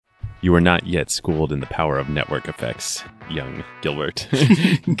You are not yet schooled in the power of network effects, young Gilbert.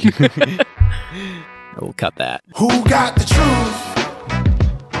 We'll cut that. Who got the truth?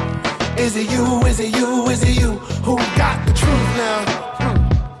 Is it you? Is it you? Is it you? Who got the truth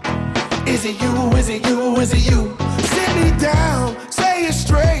now? Is it you? Is it you? Is it you? Sit me down, say it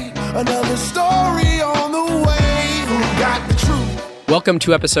straight. Another story on the way. Who got the truth? Welcome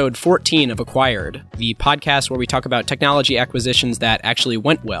to episode 14 of Acquired, the podcast where we talk about technology acquisitions that actually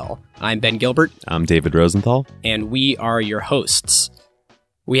went well. I'm Ben Gilbert. I'm David Rosenthal. And we are your hosts.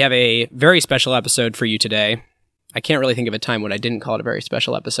 We have a very special episode for you today. I can't really think of a time when I didn't call it a very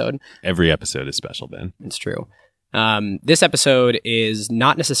special episode. Every episode is special, Ben. It's true. This episode is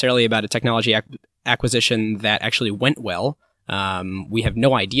not necessarily about a technology acquisition that actually went well. We have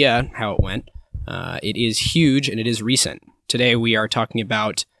no idea how it went. It is huge and it is recent. Today we are talking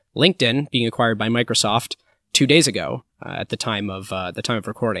about LinkedIn being acquired by Microsoft 2 days ago at the time of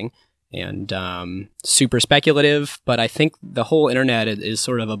recording, and super speculative. But I think the whole internet is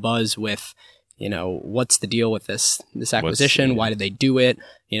sort of abuzz with, what's the deal with this acquisition? Why did they do it?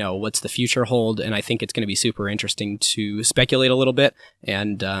 What's the future hold? And I think it's going to be super interesting to speculate a little bit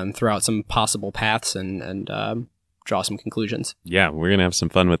and throw out some possible paths and draw some conclusions. Yeah, we're going to have some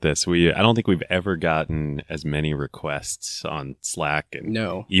fun with this. I don't think we've ever gotten as many requests on Slack and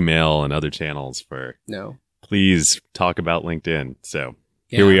email and other channels for please talk about LinkedIn. So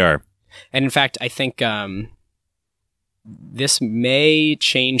here we are. And in fact, I think this may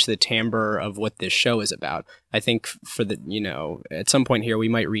change the timbre of what this show is about. I think for at some point here, we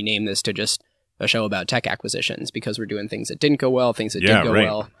might rename this to just a show about tech acquisitions, because we're doing things that didn't go well, things that did go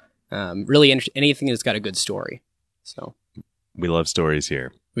well. Really, anything that's got a good story. So we love stories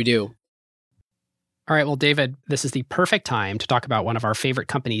here. We do. All right. Well, David, this is the perfect time to talk about one of our favorite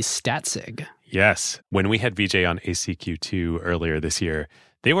companies, Statsig. Yes. When we had VJ on ACQ2 earlier this year,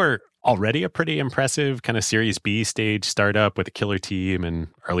 they were already a pretty impressive kind of Series B stage startup with a killer team and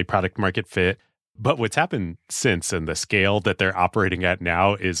early product market fit. But what's happened since and the scale that they're operating at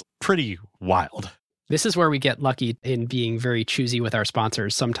now is pretty wild. This is where we get lucky in being very choosy with our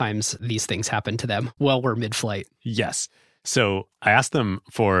sponsors. Sometimes these things happen to them while we're mid-flight. Yes. So I asked them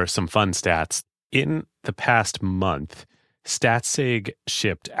for some fun stats. In the past month, Statsig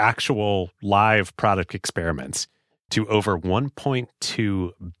shipped actual live product experiments to over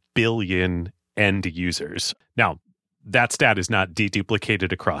 1.2 billion end users. Now, that stat is not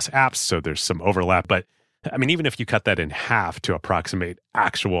deduplicated across apps, so there's some overlap. But I mean, even if you cut that in half to approximate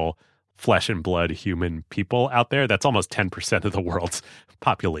actual flesh and blood human people out there, that's almost 10% of the world's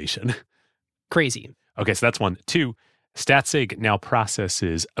population. Crazy. Okay, so that's one. Two, Statsig now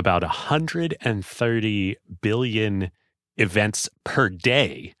processes about 130 billion events per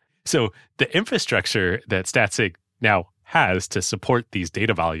day. So the infrastructure that Statsig now has to support these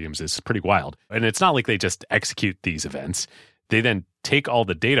data volumes is pretty wild. And it's not like they just execute these events. They then take all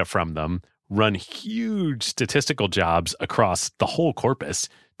the data from them, run huge statistical jobs across the whole corpus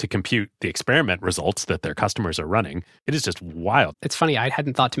to compute the experiment results that their customers are running. It is just wild. It's funny, I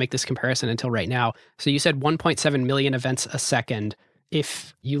hadn't thought to make this comparison until right now. So you said 1.7 million events a second.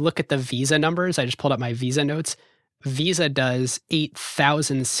 If you look at the Visa numbers, I just pulled up my Visa notes. Visa does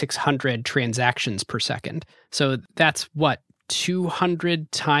 8,600 transactions per second. So that's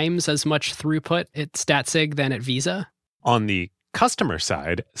 200 times as much throughput at Statsig than at Visa? On the customer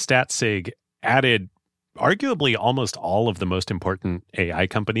side, Statsig added arguably almost all of the most important AI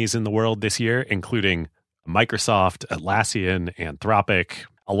companies in the world this year, including Microsoft, Atlassian, Anthropic,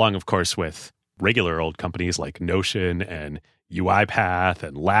 along, of course, with regular old companies like Notion and UiPath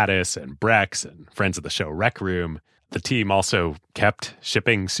and Lattice and Brex and friends of the show Rec Room. The team also kept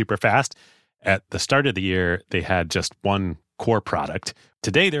shipping super fast. At the start of the year, they had just one core product.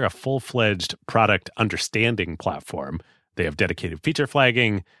 Today, they're a full-fledged product understanding platform. They have dedicated feature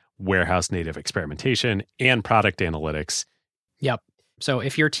flagging, warehouse native experimentation, and product analytics. Yep. So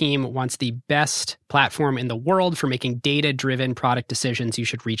if your team wants the best platform in the world for making data-driven product decisions, you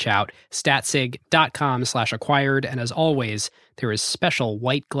should reach out. Statsig.com/acquired. And as always, there is special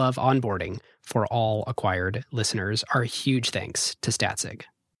white glove onboarding for all Acquired listeners. Our huge thanks to Statsig.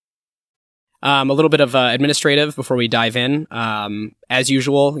 A little bit of administrative before we dive in. As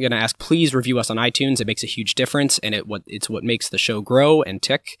usual, I'm going to ask, please review us on iTunes. It makes a huge difference, and it's what makes the show grow and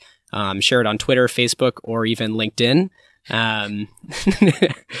tick. Share it on Twitter, Facebook, or even LinkedIn.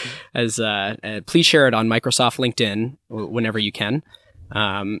 Please share it on Microsoft LinkedIn whenever you can.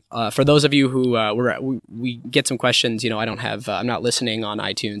 For those of you who we get some questions, I don't have, I'm not listening on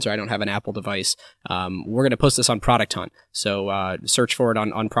iTunes, or I don't have an Apple device. We're going to post this on Product Hunt. So search for it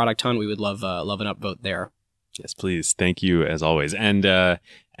on Product Hunt. We would love an upvote there. Yes, please. Thank you as always.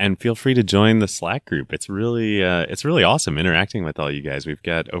 And feel free to join the Slack group. It's really awesome interacting with all you guys. We've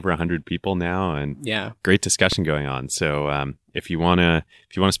got over 100 people now, and great discussion going on. So if you wanna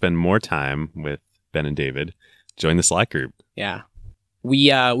spend more time with Ben and David, join the Slack group. Yeah.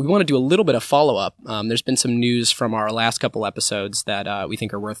 We want to do a little bit of follow-up. There's been some news from our last couple episodes that we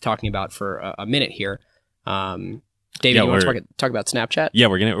think are worth talking about for a minute here. David, you want to talk about Snapchat? Yeah,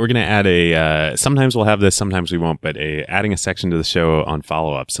 we're gonna add a. Sometimes we'll have this, sometimes we won't. But adding a section to the show on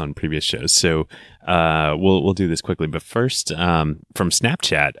follow-ups on previous shows. So we'll do this quickly. But first, from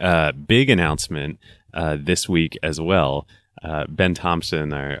Snapchat, big announcement this week as well. Ben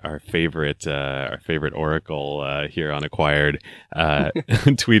Thompson, our favorite Oracle here on Acquired,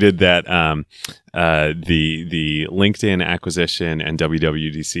 tweeted that the LinkedIn acquisition and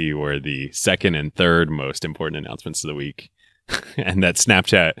WWDC were the second and third most important announcements of the week, and that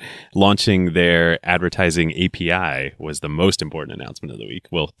Snapchat launching their advertising API was the most important announcement of the week.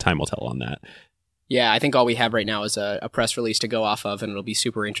 Well, time will tell on that. Yeah, I think all we have right now is a press release to go off of, and it'll be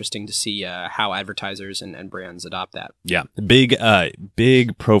super interesting to see how advertisers and brands adopt that. Yeah, big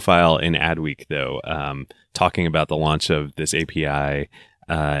profile in Adweek, though, talking about the launch of this API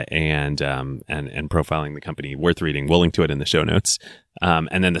and profiling the company. Worth reading. We'll link to it in the show notes.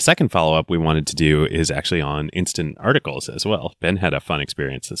 And then the second follow-up we wanted to do is actually on instant articles as well. Ben had a fun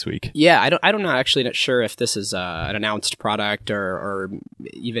experience this week. Yeah, I don't know. Actually, not sure if this is an announced product or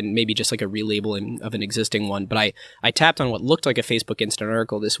even maybe just like a relabeling of an existing one. But I tapped on what looked like a Facebook instant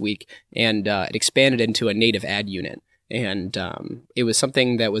article this week, and it expanded into a native ad unit. And it was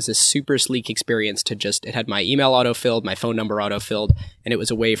something that was a super sleek experience to just, it had my email autofilled, my phone number autofilled, and it was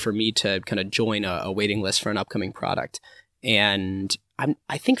a way for me to kind of join a waiting list for an upcoming product. And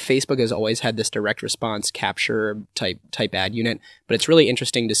I think Facebook has always had this direct response capture type ad unit, but it's really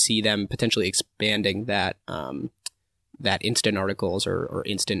interesting to see them potentially expanding that instant articles or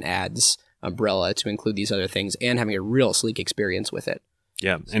instant ads umbrella to include these other things and having a real sleek experience with it.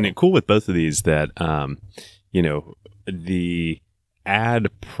 Yeah, so. And cool with both of these that, the ad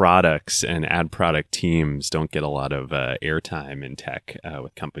products and ad product teams don't get a lot of airtime in tech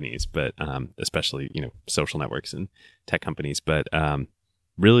with companies, but especially, social networks and tech companies, but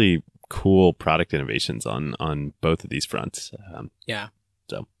really cool product innovations on both of these fronts. Yeah.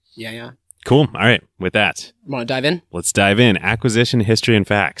 Cool. All right. With that, want to dive in? Let's dive in. Acquisition history and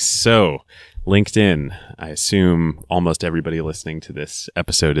facts. So LinkedIn, I assume almost everybody listening to this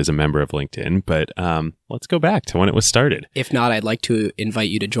episode is a member of LinkedIn, but let's go back to when it was started. If not, I'd like to invite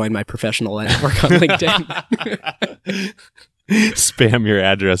you to join my professional network on LinkedIn. Spam your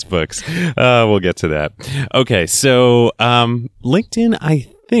address books. We'll get to that. Okay, so LinkedIn, I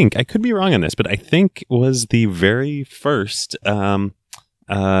think, I could be wrong on this, but I think was the very first progeny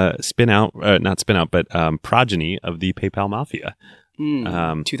of the PayPal Mafia.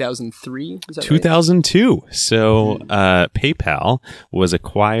 2003? Is that 2002. Right? So PayPal was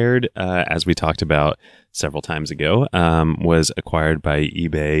acquired, as we talked about several times ago, was acquired by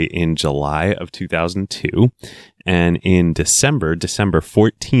eBay in July of 2002. And in December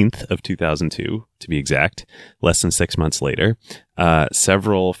 14th of 2002, to be exact, less than 6 months later,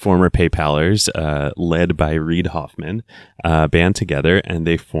 several former PayPalers, led by Reid Hoffman, band together and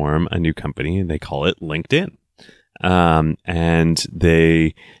they form a new company and they call it LinkedIn. And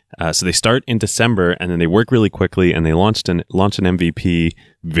they start in December and then they work really quickly and they launch an MVP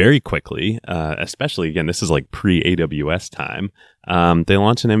very quickly, especially again, this is like pre-AWS time. They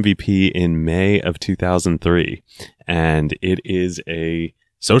launched an MVP in May of 2003 and it is a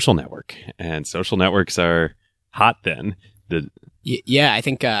social network and social networks are hot then. Yeah, I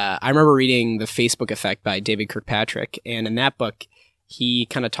think, I remember reading The Facebook Effect by David Kirkpatrick, and in that book, he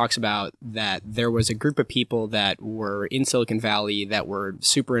kind of talks about that there was a group of people that were in Silicon Valley that were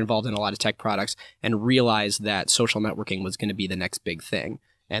super involved in a lot of tech products and realized that social networking was going to be the next big thing.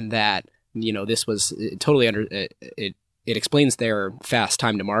 And that, this was totally it explains their fast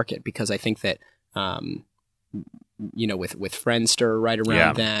time to market, because I think that, with Friendster right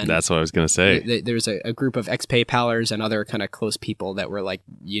around then. That's what I was going to say. There's a group of ex-PayPalers and other kind of close people that were like,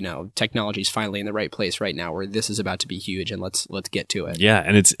 technology's finally in the right place right now where this is about to be huge and let's get to it. Yeah,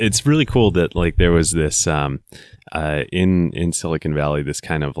 and it's really cool that like there was this in Silicon Valley, this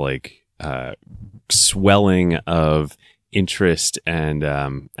kind of like swelling of interest and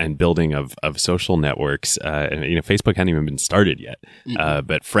building of social networks. And Facebook hadn't even been started yet. Mm-hmm.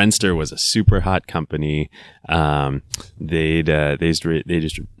 But Friendster was a super hot company. They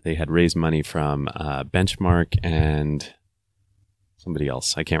had raised money from Benchmark and somebody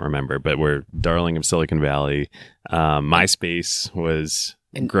else. I can't remember, but we're darling of Silicon Valley. MySpace was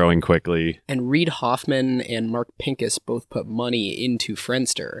growing quickly. And Reid Hoffman and Mark Pincus both put money into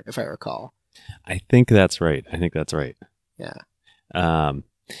Friendster, if I recall. I think that's right. Yeah.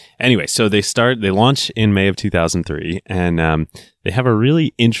 Anyway, so they launch in May of 2003, and they have a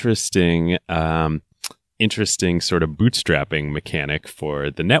really interesting sort of bootstrapping mechanic for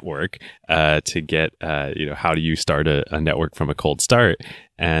the network to get, how do you start a network from a cold start?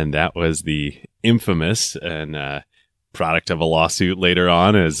 And that was the infamous and product of a lawsuit later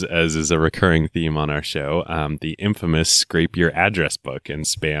on, as is a recurring theme on our show, the infamous scrape your address book and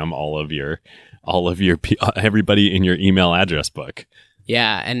spam all of your everybody in your email address book.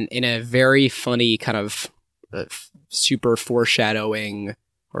 Yeah, and in a very funny kind of super foreshadowing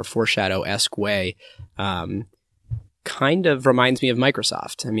or foreshadow-esque way, kind of reminds me of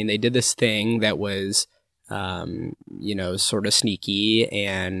Microsoft. I mean, they did this thing that was, sort of sneaky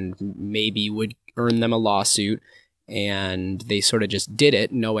and maybe would earn them a lawsuit, and they sort of just did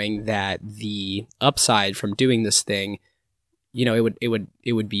it, knowing that the upside from doing this thing,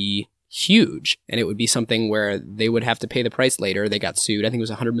 it would be huge, and it would be something where they would have to pay the price later. They got sued. I think it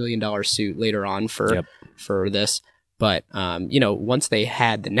was a $100 million suit later on for this. But once they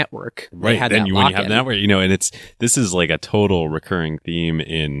had the network, right? Then when you have the network, and this is like a total recurring theme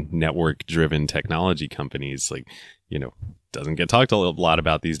in network-driven technology companies. Like, doesn't get talked a lot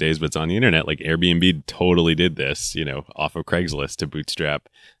about these days, but it's on the internet. Like Airbnb totally did this, off of Craigslist to bootstrap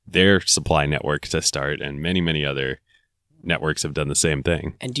their supply network to start, and many, many other networks have done the same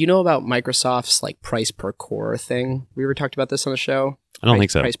thing. And do you know about Microsoft's like price per core thing? We ever talked about this on the show? I don't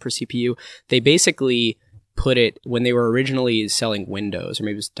think so. Price per CPU. They basically put it when they were originally selling Windows, or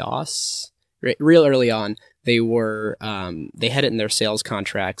maybe it was DOS. Real early on, they had it in their sales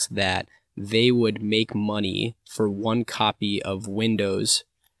contracts that they would make money for one copy of Windows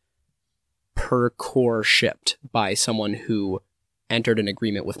per core shipped by someone who entered an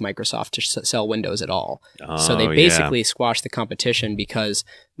agreement with Microsoft to sell Windows at all. So they basically squashed the competition because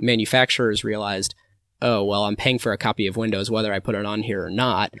manufacturers realized, oh, well, I'm paying for a copy of Windows whether I put it on here or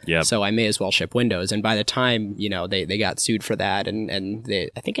not. Yep. So I may as well ship Windows. And by the time, they got sued for that, and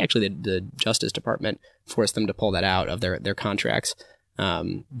I think actually the Justice Department forced them to pull that out of their contracts.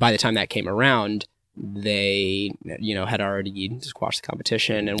 By the time that came around, they had already squashed the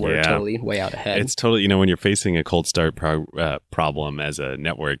competition and were totally way out ahead. It's totally, when you're facing a cold start problem as a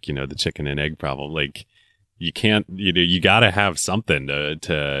network, the chicken and egg problem, like you can't, you got to have something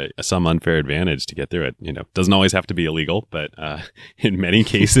to some unfair advantage to get through it. Doesn't always have to be illegal, but in many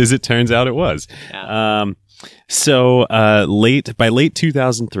cases it turns out it was. Yeah. So by late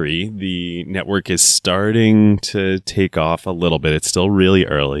 2003, the network is starting to take off a little bit. It's still really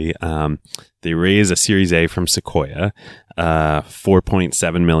early. They raise a Series A from Sequoia,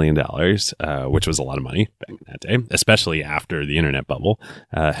 $4.7 million, which was a lot of money back in that day, especially after the internet bubble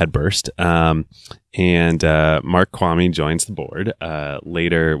had burst. And Mark Kwame joins the board.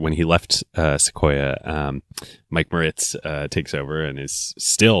 Later, when he left Sequoia, Mike Moritz takes over and is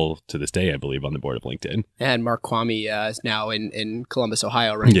still, to this day, I believe, on the board of LinkedIn. And Mark Kwame is now in Columbus,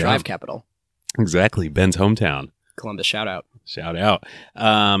 Ohio, running Drive Capital. Exactly. Ben's hometown. Columbus, shout out. Shout out.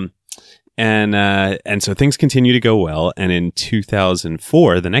 And so things continue to go well. And in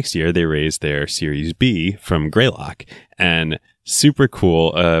 2004, the next year, they raised their Series B from Greylock. And super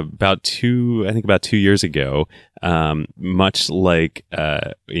cool. About 2 years ago, much like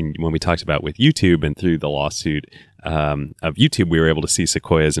when we talked about with YouTube and through the lawsuit of YouTube, we were able to see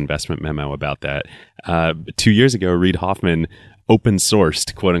Sequoia's investment memo about that. 2 years ago, Reid Hoffman open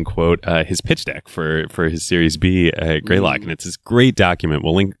sourced, quote unquote, his pitch deck for his Series B at Greylock, and it's this great document.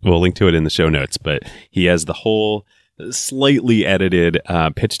 We'll link to it in the show notes. But he has the whole slightly edited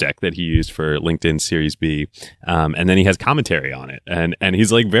pitch deck that he used for LinkedIn Series B, and then he has commentary on it, and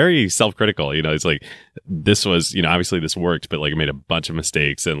he's like very self-critical. It's like, this was, obviously this worked, but like I made a bunch of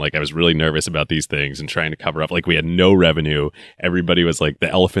mistakes, and like I was really nervous about these things and trying to cover up. Like we had no revenue. Everybody was like, the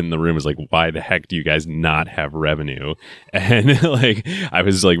elephant in the room was like, why the heck do you guys not have revenue? And like I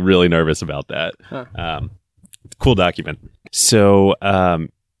was like really nervous about that. Cool document. So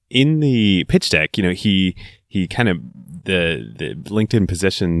in the pitch deck, he kind of, the LinkedIn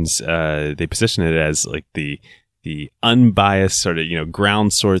positions, they position it as like the unbiased sort of,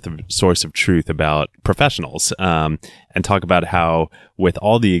 ground source of truth about professionals, and talk about how with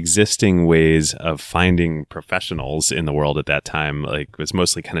all the existing ways of finding professionals in the world at that time, like it was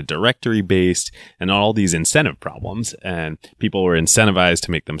mostly kind of directory based and all these incentive problems, and people were incentivized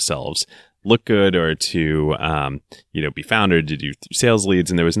to make themselves look good or to, be found or to do sales leads.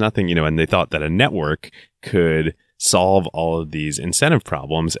 And there was nothing, and they thought that a network could solve all of these incentive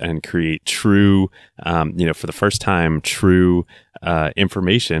problems and create true, for the first time, true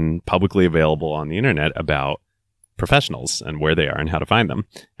information publicly available on the internet about professionals and where they are and how to find them.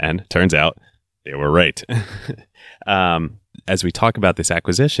 And turns out they were right. As we talk about this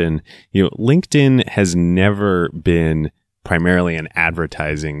acquisition, LinkedIn has never been primarily an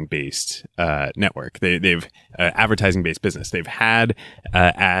advertising-based network. They've advertising-based business. They've had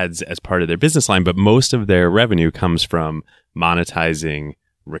ads as part of their business line, but most of their revenue comes from monetizing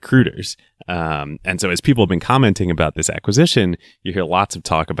recruiters. And so as people have been commenting about this acquisition, you hear lots of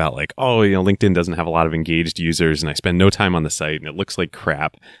talk about like, oh, LinkedIn doesn't have a lot of engaged users and I spend no time on the site and it looks like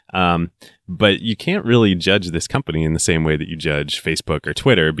crap. But you can't really judge this company in the same way that you judge Facebook or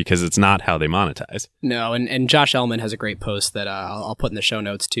Twitter because it's not how they monetize. No, and Josh Ellman has a great post that I'll put in the show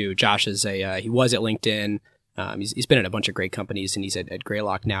notes too. Josh is he was at LinkedIn. He's been at a bunch of great companies and he's at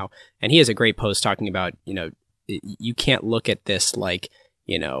Greylock now. And he has a great post talking about, you can't look at this like,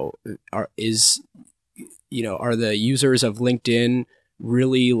 are the users of LinkedIn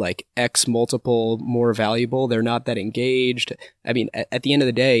really like X multiple more valuable? They're not that engaged. I mean, at the end of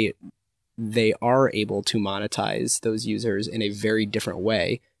the day, they are able to monetize those users in a very different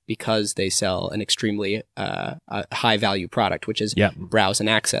way because they sell an extremely high value product, which is browse and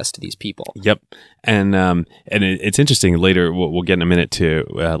access to these people. Yep. And it's interesting. Later, we'll get in a minute to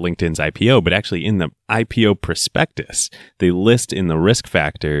LinkedIn's IPO, but actually in the IPO prospectus, they list in the risk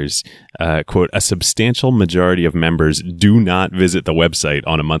factors, quote, a substantial majority of members do not visit the website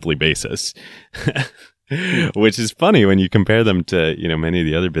on a monthly basis. Which is funny when you compare them to, many of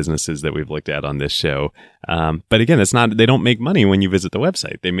the other businesses that we've looked at on this show. But again, they don't make money when you visit the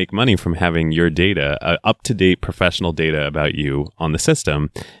website. They make money from having your data, up-to-date professional data about you on the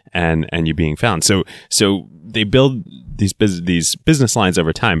system and you being found. So they build these business lines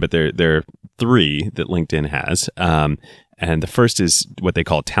over time, but there are three that LinkedIn has. And the first is what they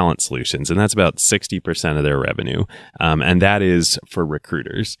call talent solutions, and that's about 60% of their revenue. And that is for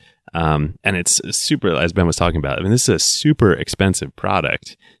recruiters. And it's super, as Ben was talking about, I mean, this is a super expensive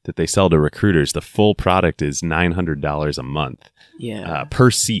product that they sell to recruiters. The full product is $900 a month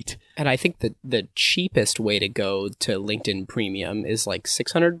per seat. And I think that the cheapest way to go to LinkedIn Premium is like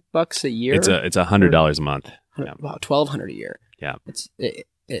 $600 a year. It's $100 a month. About $1,200 a year. Yeah.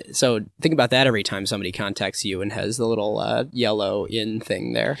 So think about that every time somebody contacts you and has the little yellow in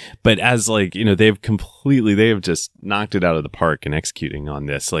thing there. But as they have just knocked it out of the park in executing on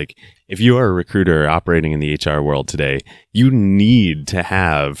this. Like if you are a recruiter operating in the HR world today, you need to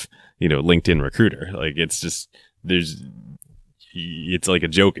have, LinkedIn Recruiter. Like it's like a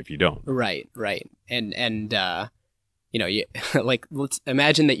joke if you don't. Right. And let's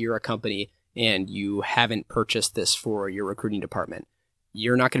imagine that you're a company and you haven't purchased this for your recruiting department.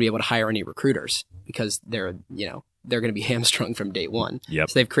 You're not going to be able to hire any recruiters because they're going to be hamstrung from day one. Yep.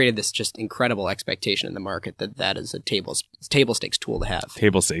 So they've created this just incredible expectation in the market that is a table stakes tool to have.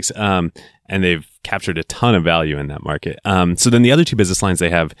 Table stakes. And they've captured a ton of value in that market. So then the other two business lines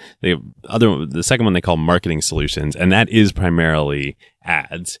the second one they call marketing solutions, and that is primarily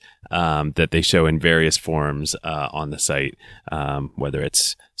ads that they show in various forms on the site, whether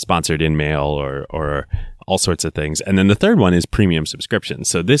it's sponsored in mail or all sorts of things. And then the third one is premium subscriptions.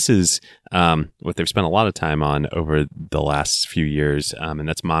 So this is what they've spent a lot of time on over the last few years, and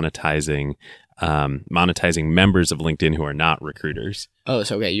that's monetizing members of LinkedIn who are not recruiters. Oh,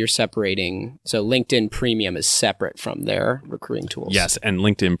 so okay, you're separating. So LinkedIn Premium is separate from their recruiting tools. Yes, and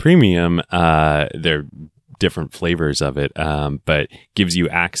LinkedIn Premium, they're different flavors of it, but gives you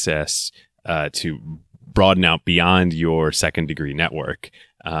access to broaden out beyond your second degree network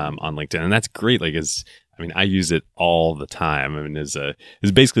on LinkedIn, and that's great. I use it all the time. I mean, is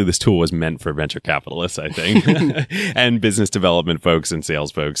basically this tool was meant for venture capitalists, I think, and business development folks and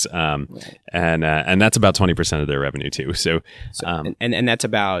sales folks. Right. And that's about 20% of their revenue too. So and that's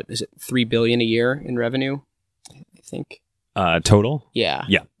about, is it $3 billion a year in revenue? I think. Total? Yeah.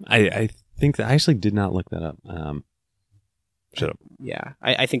 Yeah. I think that I actually did not look that up. Shut up. Yeah.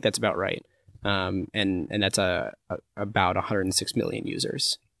 I think that's about right. And that's about 106 million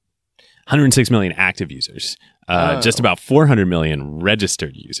users. 106 million active users, just about 400 million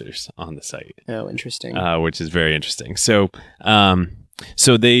registered users on the site. Oh, interesting. Which is very interesting. So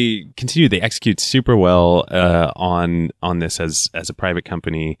they continue. They execute super well on this as a private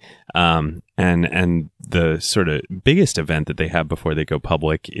company. And the sort of biggest event that they have before they go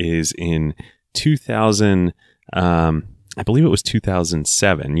public is in 2000. I believe it was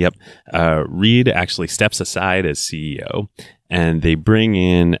 2007. Yep. Reed actually steps aside as CEO. and they bring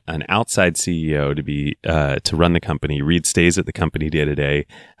in an outside CEO to be to run the company. Reed stays at the company day to day.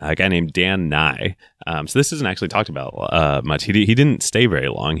 A guy named Dan Nye. So this isn't actually talked about much. He didn't stay very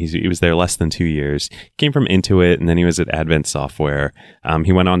long. He was there less than 2 years. He came from Intuit, and then he was at Advent Software.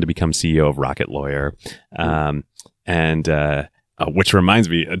 He went on to become CEO of Rocket Lawyer. Which reminds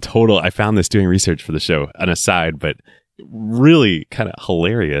me, I found this doing research for the show, an aside, but really kind of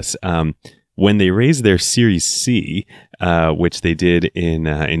hilarious. When they raised their Series C, which they did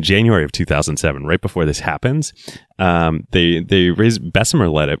in January of 2007, right before this happens, they raised, Bessemer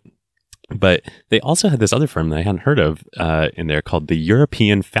led it, but they also had this other firm that I hadn't heard of in there called the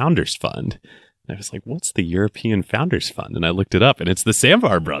European Founders Fund. And I was like, what's the European Founders Fund? And I looked it up, and it's the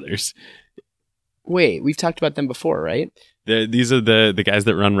Samvar brothers. Wait, we've talked about them before, right? These are the guys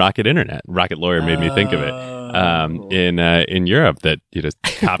that run Rocket Internet. Rocket Lawyer made me think of it. In Europe, that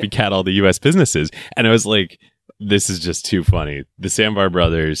copycat all the U.S. businesses, and I was like, this is just too funny. The Samvar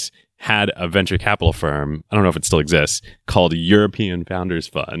brothers had a venture capital firm, I don't know if it still exists, called European Founders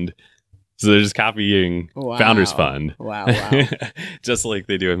Fund. So they're just copying Founders Fund. Wow. Just like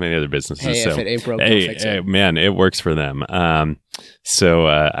they do with many other businesses. Hey, so, if it ain't broke, don't fix it. Man, it works for them. So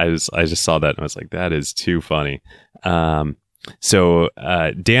I just saw that and I was like, that is too funny. So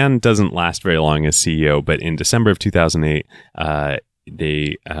Dan doesn't last very long as CEO, but in December of 2008,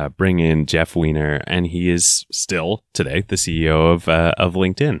 they bring in Jeff Weiner, and he is still today the CEO of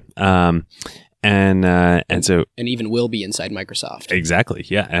LinkedIn. And even will be inside Microsoft. Exactly,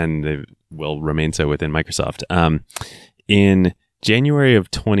 yeah, and they will remain so within Microsoft. In January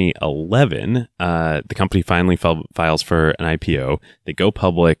of 2011, the company finally files for an IPO. They go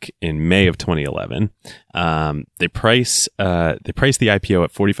public in May of 2011. They price the IPO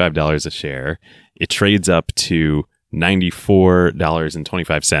at $45 a share. It trades up to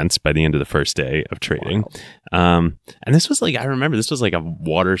 $94.25 by the end of the first day of trading. Wow. And this was I remember this was like a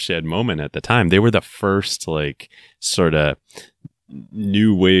watershed moment at the time. They were the first sort of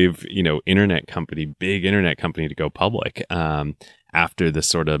new wave, internet company, big internet company to go public. After the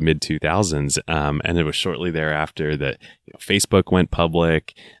sort of mid 2000s. And it was shortly thereafter that Facebook went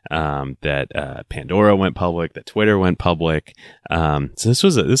public, that Pandora went public, that Twitter went public. So this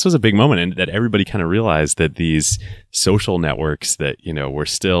was a big moment, and that everybody kind of realized that these social networks that, were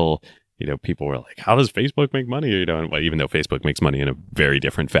still, people were like, how does Facebook make money? Even though Facebook makes money in a very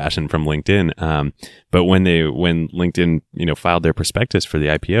different fashion from LinkedIn. But when LinkedIn, filed their prospectus for the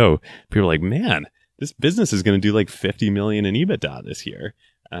IPO, people were like, man, this business is going to do like 50 million in EBITDA this year.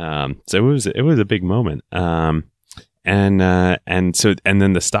 So it was a big moment. And then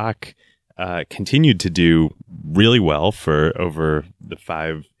the stock continued to do really well for over the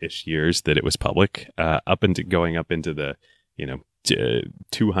 5-ish years that it was public, going up into the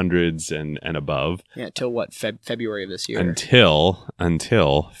 200s and above. Yeah, till what, February of this year? Until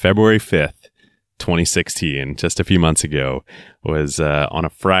February 5th, 2016, just a few months ago, was on a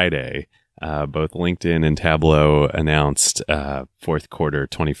Friday. Both LinkedIn and Tableau announced fourth quarter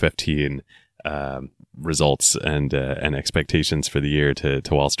 2015 results and expectations for the year to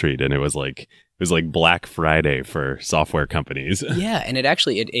Wall Street, and it was like Black Friday for software companies. Yeah, and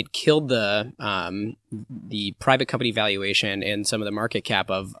it killed the private company valuation and some of the market cap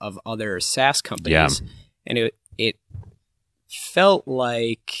of other SaaS companies. Yeah. And it felt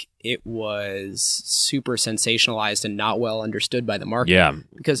like it was super sensationalized and not well understood by the market. Yeah.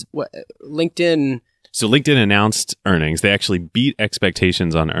 Because LinkedIn... So LinkedIn announced earnings. They actually beat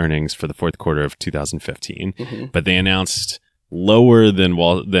expectations on earnings for the fourth quarter of 2015, but they announced lower than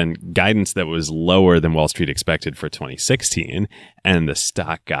guidance that was lower than Wall Street expected for 2016, and the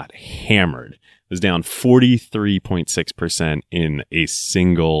stock got hammered. It was down 43.6% in a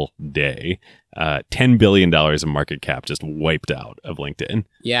single day. $10 billion of market cap just wiped out of LinkedIn.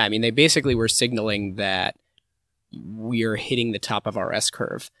 Yeah, I mean, they basically were signaling that we're hitting the top of our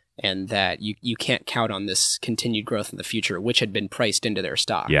S-curve and that you can't count on this continued growth in the future, which had been priced into their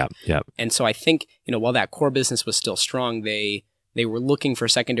stock. Yeah. And so I think, while that core business was still strong, they were looking for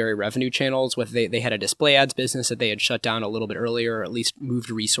secondary revenue channels. They had a display ads business that they had shut down a little bit earlier, or at least moved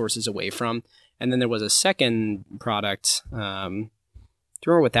resources away from. And then there was a second product. Do you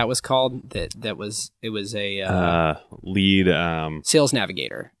remember what that was called? It was a lead Sales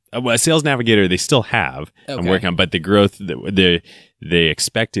Navigator. Well, a Sales Navigator they still have. Okay. I'm working on, but the growth they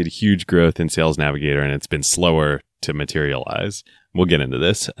expected huge growth in Sales Navigator, and it's been slower to materialize. We'll get into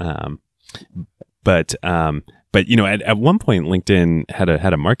this, but at one point LinkedIn had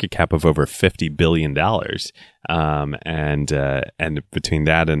a market cap of over $50 billion, and between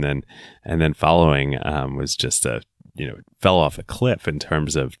that and then following was just fell off a cliff in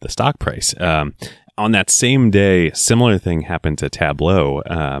terms of the stock price. on that same day, similar thing happened to Tableau,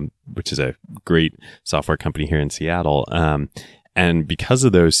 which is a great software company here in Seattle. And because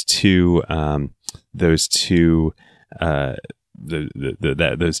of those two those two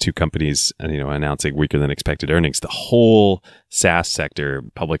companies, announcing weaker than expected earnings, the whole SaaS sector,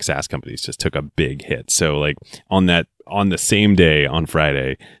 public SaaS companies, just took a big hit. So like on the same day, on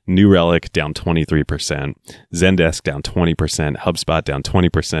Friday, New Relic down 23%, Zendesk down 20%, HubSpot down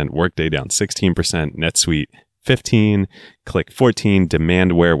 20%, Workday down 16%, NetSuite 15%, Click 14%,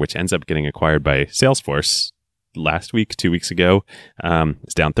 Demandware, which ends up getting acquired by Salesforce last week, 2 weeks ago,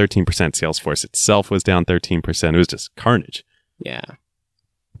 is down 13%. Salesforce itself was down 13%. It was just carnage. Yeah.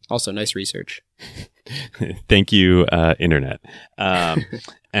 Also, nice research. Thank you, Internet. And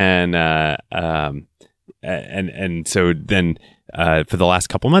so then for the last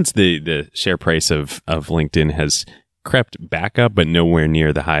couple months, the share price of LinkedIn has crept back up, but nowhere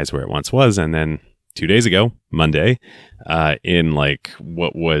near the highs where it once was. And then 2 days ago, Monday, in like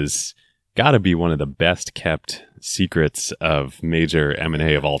what was got to be one of the best kept secrets of major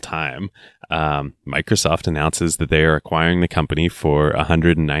M&A of all time, Microsoft announces that they are acquiring the company for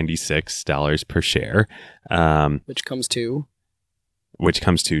 $196 per share, which comes to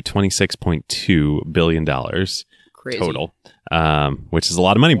 $26.2 billion crazy total, which is a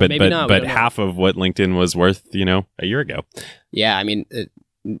lot of money, but half of what LinkedIn was worth, a year ago. Yeah, I mean,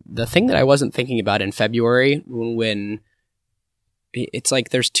 the thing that I wasn't thinking about in February, when it's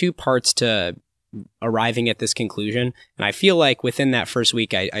like there's two parts to arriving at this conclusion, and I feel like within that first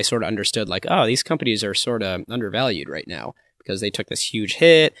week, I sort of understood like, oh, these companies are sort of undervalued right now because they took this huge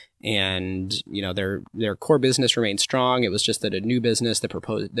hit, and their core business remained strong. It was just that a new business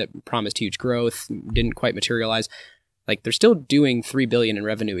that promised huge growth didn't quite materialize. Like they're still doing $3 billion in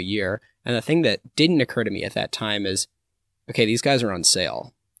revenue a year, and the thing that didn't occur to me at that time is, okay, these guys are on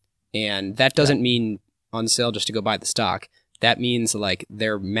sale, and that doesn't mean on sale just to go buy the stock. That means like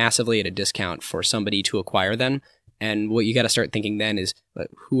they're massively at a discount for somebody to acquire them. And what you got to start thinking then is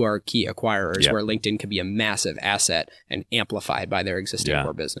who are key acquirers where LinkedIn could be a massive asset and amplified by their existing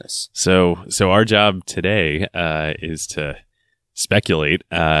core business. So our job today is to speculate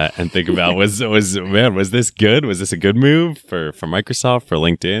and think about was this good? Was this a good move for Microsoft, for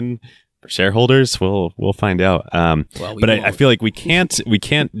LinkedIn, for shareholders? We'll find out. I feel like we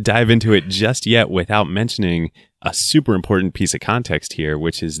can't dive into it just yet without mentioning a super important piece of context here,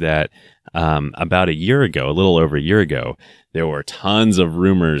 which is that about a little over a year ago, there were tons of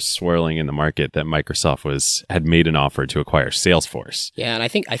rumors swirling in the market that Microsoft had made an offer to acquire Salesforce. Yeah, and I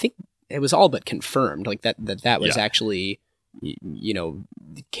think it was all but confirmed, like that was actually,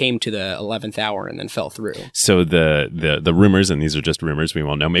 came to the 11th hour and then fell through. So the rumors, and these are just rumors, we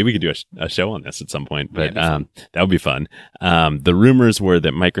won't know. Maybe we could do a show on this at some point, but that would be fun. The rumors were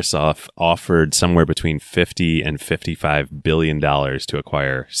that Microsoft offered somewhere between $50 and $55 billion to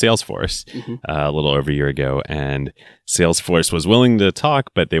acquire Salesforce a little over a year ago, and Salesforce was willing to talk,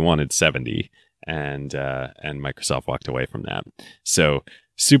 but they wanted 70, and Microsoft walked away from that. So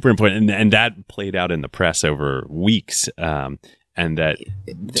super important, and that played out in the press over weeks. And that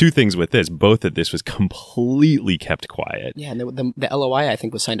two things with this, both that this was completely kept quiet. Yeah, and the LOI I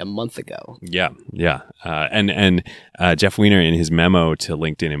think was signed a month ago. Yeah. And Jeff Weiner in his memo to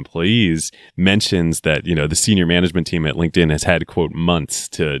LinkedIn employees mentions that the senior management team at LinkedIn has had, quote, months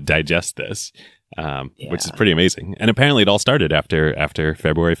to digest this, which is pretty amazing. And apparently it all started after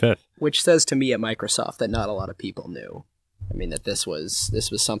February 5th. Which says to me at Microsoft that not a lot of people knew. I mean, that this was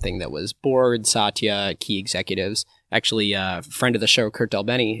something that was board, Satya, key executives. Actually, a friend of the show, Kurt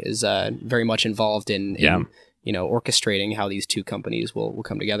Delbeni, is very much involved in orchestrating how these two companies will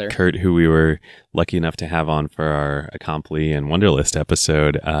come together. Kurt, who we were lucky enough to have on for our Acompli and Wunderlist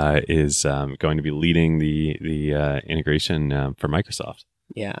episode, is going to be leading the integration for Microsoft.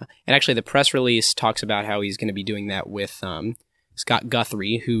 Yeah, and actually, the press release talks about how he's going to be doing that with Scott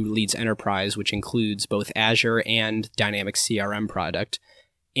Guthrie, who leads Enterprise, which includes both Azure and Dynamics CRM product,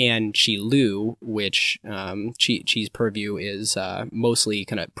 and Qi Lu, which Qi's purview is mostly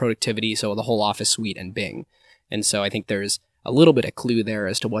kind of productivity, so the whole Office suite and Bing. And so I think there's a little bit of clue there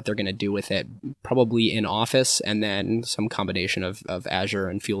as to what they're going to do with it, probably in Office, and then some combination of Azure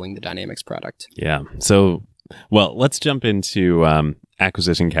and fueling the Dynamics product. Yeah. So, well, let's jump into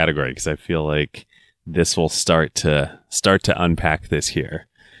acquisition category, because I feel like this will start to unpack this here.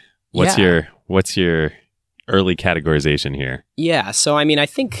 What's your early categorization here? Yeah, so I mean, I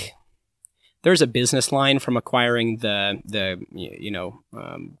think there's a business line from acquiring the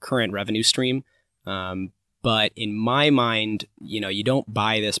current revenue stream, but in my mind, you don't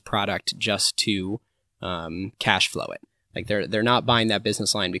buy this product just to cash flow it. Like they're not buying that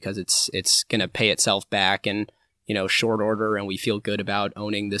business line because it's going to pay itself back in, short order, and we feel good about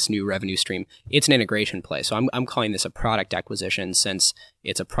owning this new revenue stream. It's an integration play. So I'm calling this a product acquisition, since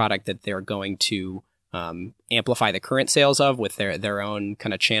it's a product that they're going to amplify the current sales of with their own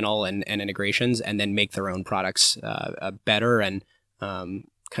kind of channel and integrations, and then make their own products better and kind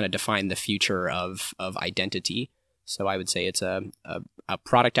of define the future of identity. So I would say it's a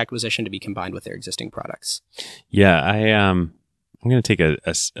product acquisition to be combined with their existing products. Yeah, I'm going to take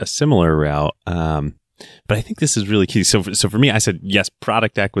a similar route, but I think this is really key. So for me, I said yes,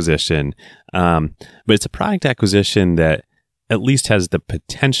 product acquisition, but it's a product acquisition that at least has the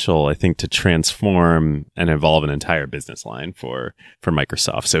potential, I think, to transform and evolve an entire business line for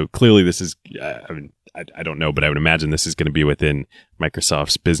Microsoft. So clearly, this is, I don't know, but I would imagine this is going to be within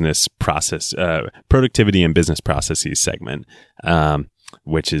Microsoft's business process, productivity and business processes segment,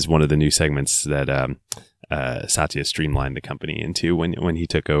 which is one of the new segments that Satya streamlined the company into when he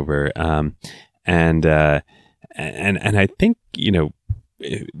took over. And I think,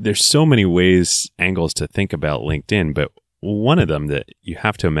 there's so many angles to think about LinkedIn, but one of them that you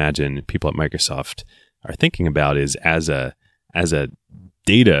have to imagine people at Microsoft are thinking about is as a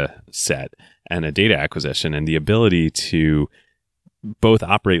data set and a data acquisition, and the ability to both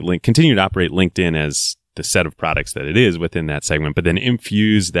continue to operate LinkedIn as the set of products that it is within that segment, but then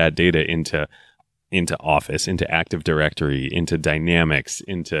infuse that data into Office, into Active Directory, into Dynamics,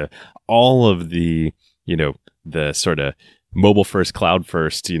 into all of the, the sort of mobile first, cloud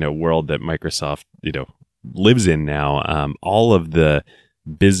first, world that Microsoft, lives in now. All of the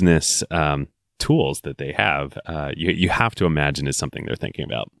business tools that they have, you have to imagine is something they're thinking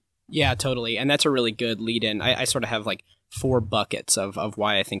about. Yeah, totally. And that's a really good lead in. I sort of have like 4 buckets of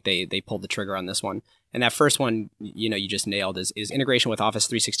why I think they pulled the trigger on this one. And that first one, you just nailed is integration with Office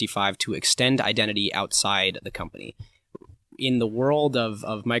 365 to extend identity outside the company. In the world of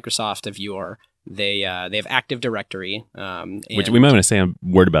Microsoft Azure, they have Active Directory. Which we might want to say a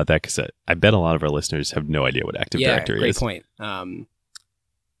word about that, because I bet a lot of our listeners have no idea what Active Directory is. Yeah, great point.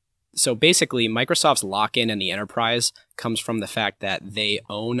 So basically, Microsoft's lock-in in the enterprise comes from the fact that they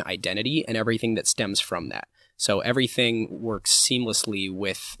own identity and everything that stems from that. So everything works seamlessly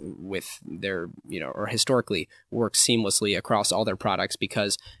with their, or historically works seamlessly across all their products,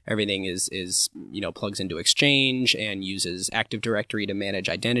 because everything is plugs into Exchange and uses Active Directory to manage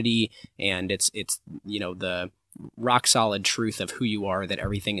identity, and it's the rock solid truth of who you are that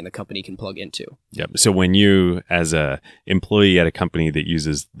everything in the company can plug into. Yep. So when you, as a employee at a company that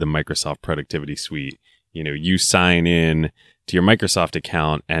uses the Microsoft Productivity Suite, you sign in to your Microsoft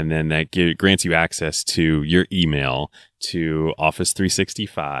account, and then that grants you access to your email, to Office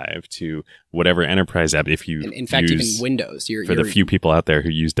 365, to whatever enterprise app. If you, in fact, even Windows, for the few people out there who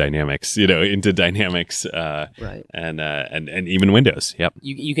use Dynamics, into Dynamics, right, and even Windows. Yep.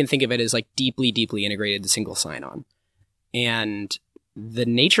 You can think of it as like deeply integrated single sign-on, and the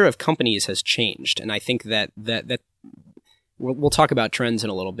nature of companies has changed. And I think that we'll talk about trends in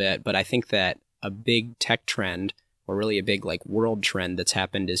a little bit, but I think that a big tech trend, or really a big like world trend that's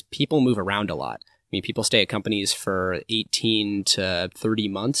happened, is people move around a lot. I mean, people stay at companies for 18 to 30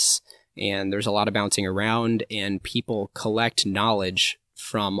 months, and there's a lot of bouncing around, and people collect knowledge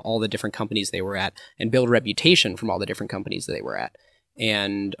from all the different companies they were at and build reputation from all the different companies that they were at.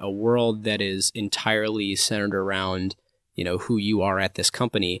 And a world that is entirely centered around, who you are at this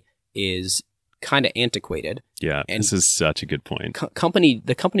company is kind of antiquated. Yeah, and this is such a good point.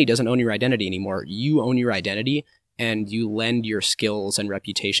 The company doesn't own your identity anymore. You own your identity, and you lend your skills and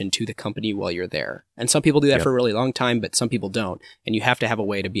reputation to the company while you're there. And some people do that for a really long time, but some people don't. And you have to have a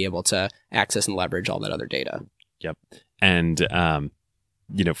way to be able to access and leverage all that other data. Yep. And,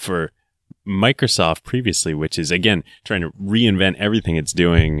 for Microsoft previously, which is, again, trying to reinvent everything it's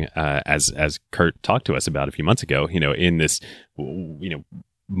doing, as Kurt talked to us about a few months ago, in this,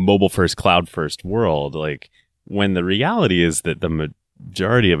 mobile first, cloud first world, like, when the reality is that the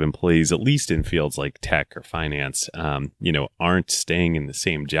majority of employees, at least in fields like tech or finance, aren't staying in the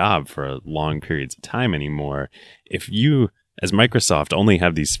same job for long periods of time anymore. If you, as Microsoft, only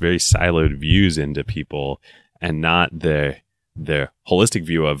have these very siloed views into people and not the holistic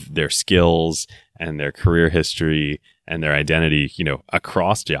view of their skills and their career history and their identity,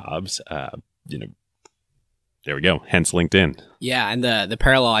 across jobs, there we go. Hence LinkedIn. Yeah. And the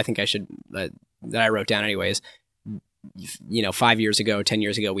parallel I think I should, that I wrote down anyways, 5 years ago, 10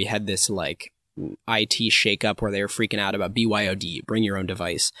 years ago, we had this like IT shakeup where they were freaking out about BYOD, bring your own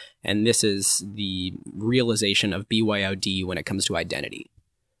device. And this is the realization of BYOD when it comes to identity.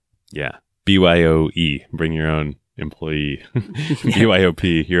 Yeah. BYOE, bring your own employee,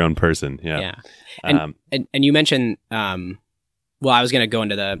 BYOP, your own person. Yeah. And you mentioned, well, I was going to go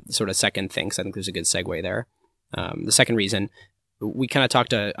into the sort of second thing, because I think there's a good segue there. The second reason, we kind of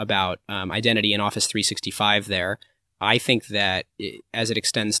talked about identity in Office 365 there. I think that as it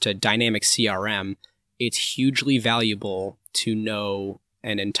extends to dynamic CRM, it's hugely valuable to know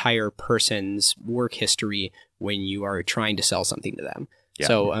an entire person's work history when you are trying to sell something to them. Yeah.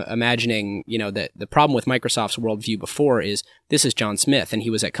 So imagining, that the problem with Microsoft's worldview before is, this is John Smith and he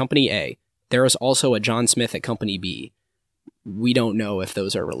was at company A. There is also a John Smith at company B. We don't know if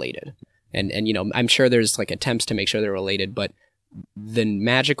those are related. And I'm sure there's like attempts to make sure they're related, but the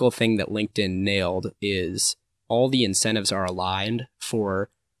magical thing that LinkedIn nailed is all the incentives are aligned for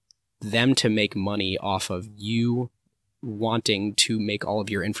them to make money off of you wanting to make all of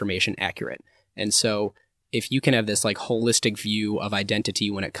your information accurate. And so if you can have this like holistic view of identity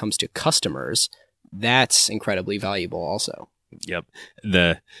when it comes to customers, that's incredibly valuable also. Yep.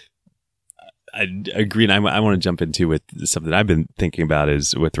 I agree. And I want to jump into with something I've been thinking about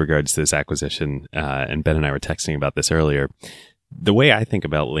is with regards to this acquisition. And Ben and I were texting about this earlier. The way I think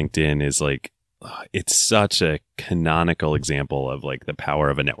about LinkedIn is like, it's such a canonical example of like the power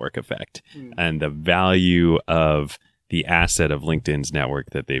of a network effect and the value of the asset of LinkedIn's network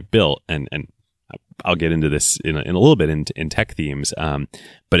that they've built. And I'll get into this in a little bit in tech themes.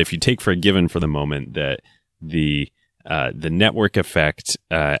 But if you take for a given for the moment that the network effect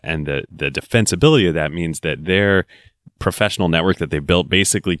and the defensibility of that means that their professional network that they built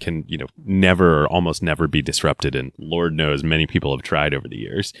basically can never or almost never be disrupted, and Lord knows many people have tried over the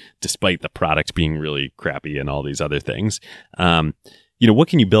years despite the product being really crappy and all these other things. What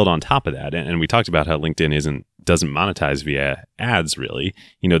can you build on top of that? And we talked about how LinkedIn doesn't monetize via ads really.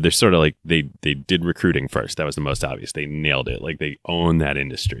 They're sort of like they did recruiting first. That was the most obvious. They nailed it. Like they own that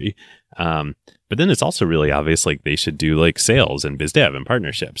industry. But then it's also really obvious like they should do like sales and biz dev and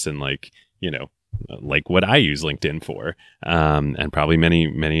partnerships and like what I use LinkedIn for, and probably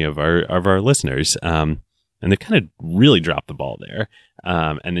many of our listeners. And they kind of really dropped the ball there.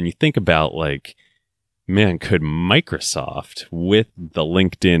 And then you think about like, man, could Microsoft with the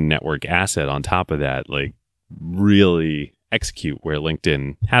LinkedIn network asset on top of that, like really execute where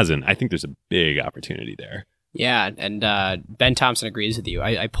LinkedIn hasn't? I think there's a big opportunity there. Yeah, and Ben Thompson agrees with you.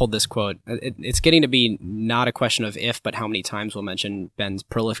 I pulled this quote. It's getting to be not a question of if, but how many times we'll mention Ben's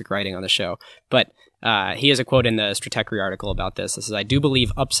prolific writing on the show. But he has a quote in the Stratechery article about this. This is, "I do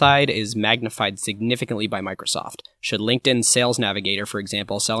believe upside is magnified significantly by Microsoft. Should LinkedIn Sales Navigator, for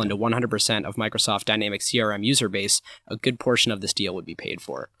example, sell into 100% of Microsoft Dynamics CRM user base, a good portion of this deal would be paid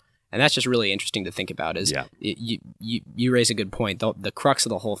for." And that's just really interesting to think about. You raise a good point. The crux of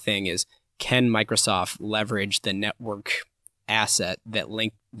the whole thing is, can Microsoft leverage the network asset that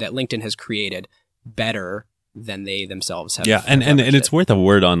LinkedIn has created better than they themselves have? Yeah, and it's worth a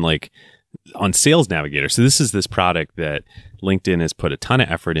word on Sales Navigator. So this is this product that LinkedIn has put a ton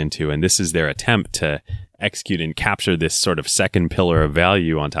of effort into, and this is their attempt to execute and capture this sort of second pillar of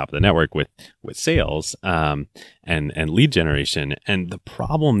value on top of the network with sales and lead generation. And the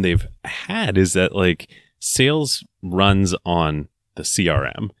problem they've had is that like sales runs on the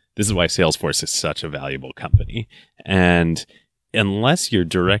CRM. This is why Salesforce is such a valuable company. And unless you're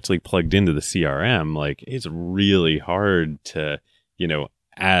directly plugged into the CRM, like it's really hard to,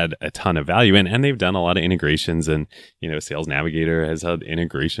 add a ton of value. And they've done a lot of integrations, and, Sales Navigator has had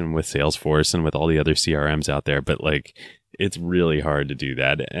integration with Salesforce and with all the other CRMs out there. But like, it's really hard to do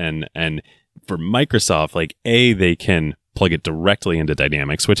that. And for Microsoft, like they can plug it directly into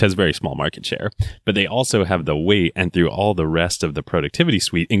Dynamics, which has very small market share, but they also have the weight, and through all the rest of the productivity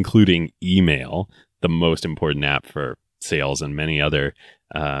suite, including email, the most important app for sales and many other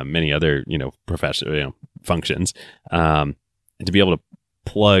professional functions, and to be able to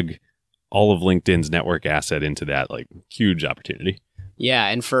plug all of LinkedIn's network asset into that, like huge opportunity. Yeah,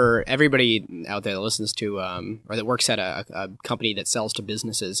 and for everybody out there that listens to or that works at a company that sells to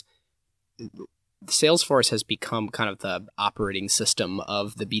businesses, Salesforce has become kind of the operating system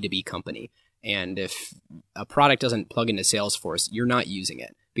of the B2B company. And if a product doesn't plug into Salesforce, you're not using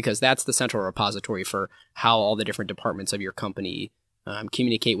it, because that's the central repository for how all the different departments of your company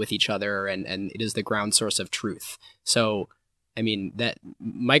communicate with each other, and it is the ground source of truth. So, I mean, that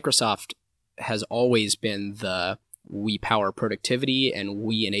Microsoft has always been we power productivity and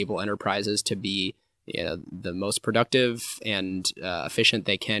we enable enterprises to be the most productive and efficient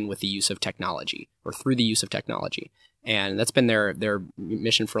they can with the use of technology, or through the use of technology. And that's been their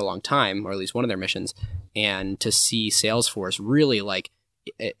mission for a long time, or at least one of their missions. And to see Salesforce really like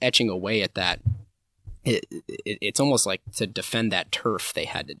etching away at that it's almost like to defend that turf they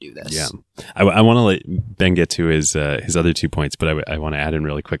had to do this. Yeah, I want to let Ben get to his other 2 points, but I want to add in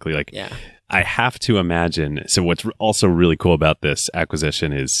really quickly. Like, yeah. I have to imagine. So what's also really cool about this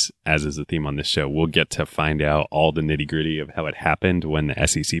acquisition is, as is the theme on this show, we'll get to find out all the nitty gritty of how it happened when the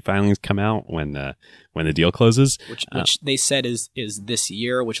SEC filings come out, when the deal closes, which they said is this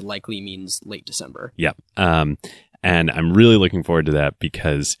year, which likely means late December. Yeah. And I'm really looking forward to that,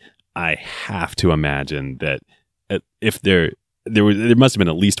 because I have to imagine that if there must have been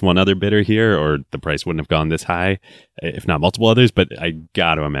at least one other bidder here, or the price wouldn't have gone this high, if not multiple others. But I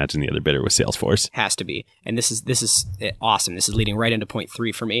got to imagine the other bidder was Salesforce. Has to be. And this is awesome. This is leading right into point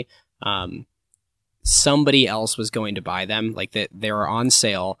 3 for me. Somebody else was going to buy them. Like, that they are on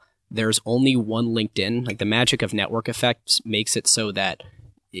sale. There's only one LinkedIn. Like, the magic of network effects makes it so that,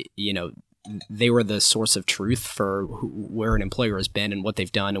 you know, they were the source of truth for where an employer has been and what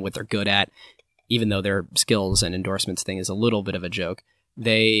they've done and what they're good at. Even though their skills and endorsements thing is a little bit of a joke,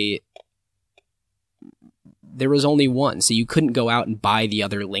 there was only one. So you couldn't go out and buy the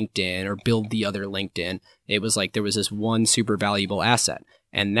other LinkedIn or build the other LinkedIn. It was like there was this one super valuable asset.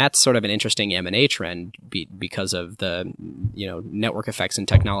 And that's sort of an interesting M&A trend because of the, you know, network effects in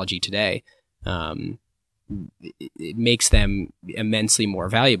technology today. It makes them immensely more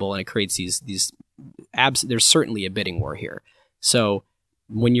valuable, and it creates these there's certainly a bidding war here. So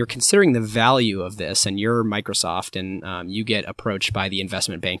when you're considering the value of this, and you're Microsoft, and you get approached by the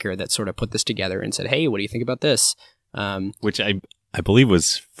investment banker that sort of put this together and said, "Hey, what do you think about this?" Which I believe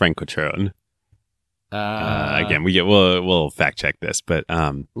was Frank Quattrone. Again, we'll fact check this, but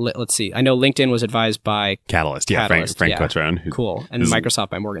let's see. I know LinkedIn was advised by Catalyst. Yeah, Frank Quattrone. Cool, and Microsoft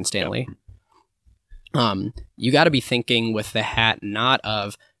by Morgan Stanley. Yep. You got to be thinking with the hat not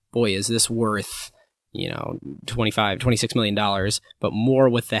of, boy, is this worth, you know, $26 million, but more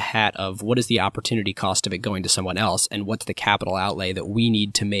with the hat of what is the opportunity cost of it going to someone else, and what's the capital outlay that we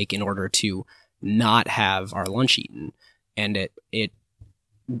need to make in order to not have our lunch eaten. And it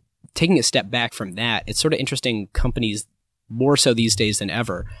taking a step back from that, it's sort of interesting. Companies, more so these days than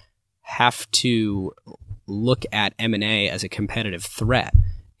ever, have to look at M&A as a competitive threat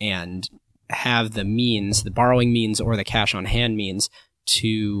and have the means, the borrowing means or the cash on hand means,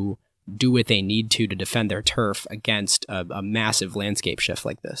 to do what they need to defend their turf against a massive landscape shift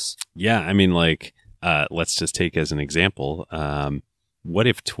like this. Yeah, I mean, like, let's just take as an example, what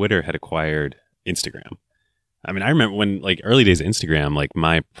if Twitter had acquired Instagram? I mean, I remember when, like, early days of Instagram, like,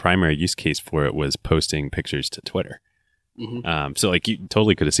 my primary use case for it was posting pictures to Twitter. Mm-hmm. So, like, you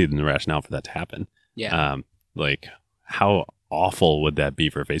totally could have seen the rationale for that to happen. Yeah. Like, how awful would that be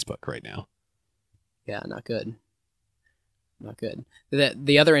for Facebook right now? Yeah, not good. Not good.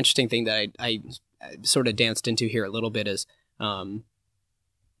 The other interesting thing that I sort of danced into here a little bit is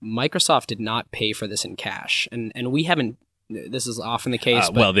Microsoft did not pay for this in cash, and we haven't. This is often the case.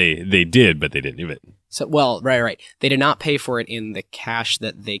 Well, they did, but they didn't do it. So, well, right. They did not pay for it in the cash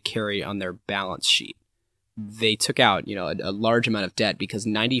that they carry on their balance sheet. They took out, you know, a large amount of debt because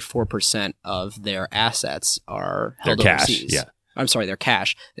 94% of their assets are held overseas. Yeah. I'm sorry, their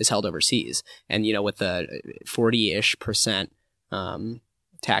cash is held overseas. And, you know, with the 40-ish%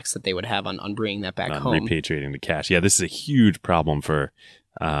 tax that they would have on bringing that back home. Repatriating the cash. Yeah, this is a huge problem for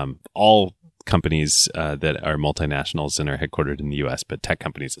all companies that are multinationals and are headquartered in the U.S., but tech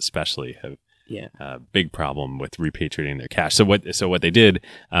companies especially have a big problem with repatriating their cash. So what they did,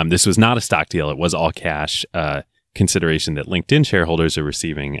 this was not a stock deal. It was all cash consideration that LinkedIn shareholders are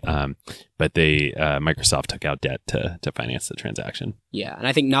receiving, but Microsoft took out debt to finance the transaction. Yeah, and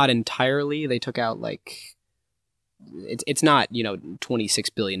I think not entirely. They took out, like, it's not, you know, $26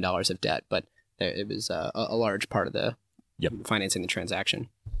 billion of debt, but it was a large part of the financing the transaction.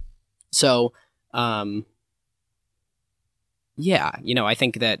 So, yeah, you know, I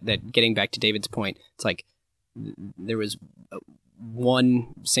think that getting back to David's point, it's like there was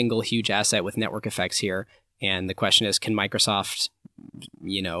one single huge asset with network effects here. And the question is, can Microsoft,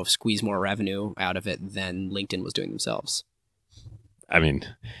 you know, squeeze more revenue out of it than LinkedIn was doing themselves? I mean,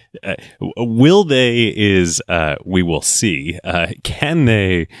 will they we will see. Can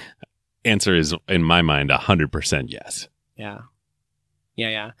they? Answer is, in my mind, 100% yes. Yeah.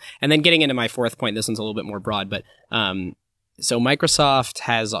 And then getting into my fourth point, this one's a little bit more broad, but so Microsoft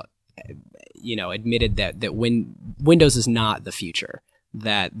has, you know, admitted that Windows is not the future.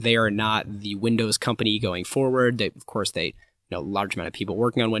 That they are not the Windows company going forward. They, of course, large amount of people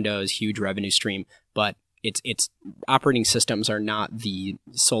working on Windows, huge revenue stream, but its operating systems are not the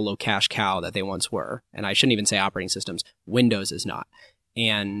solo cash cow that they once were. And I shouldn't even say operating systems. Windows is not.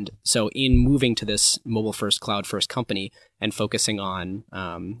 And so in moving to this mobile first, cloud first company and focusing on,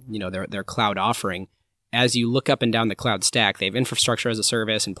 their cloud offering, as you look up and down the cloud stack, they have infrastructure as a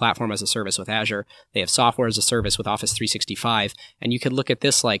service and platform as a service with Azure. They have software as a service with Office 365. And you could look at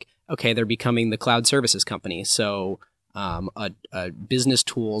this like, okay, they're becoming the cloud services company. So business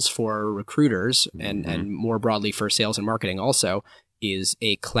tools for recruiters and more broadly for sales and marketing also is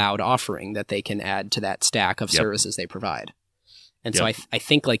a cloud offering that they can add to that stack of services they provide. And so I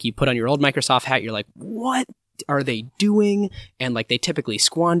think like you put on your old Microsoft hat, you're like, what are they doing? And like they typically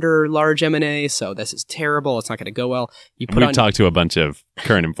squander large M&A, so this is terrible. It's not going to go well. We've talked to a bunch of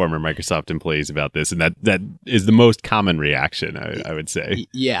current and former Microsoft employees about this, and that is the most common reaction, I would say.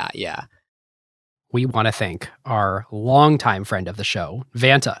 Yeah. We want to thank our longtime friend of the show,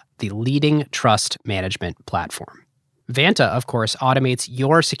 Vanta, the leading trust management platform. Vanta, of course, automates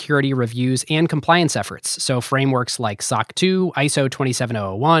your security reviews and compliance efforts, so frameworks like SOC 2, ISO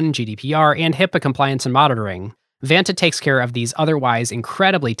 27001, GDPR, and HIPAA compliance and monitoring. Vanta takes care of these otherwise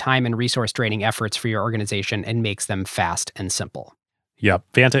incredibly time and resource draining efforts for your organization and makes them fast and simple. Yep,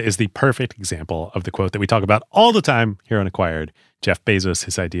 Vanta is the perfect example of the quote that we talk about all the time here on Acquired. Jeff Bezos'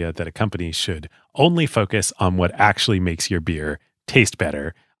 his idea that a company should only focus on what actually makes your beer taste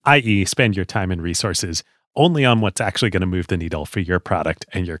better, i.e. spend your time and resources only on what's actually going to move the needle for your product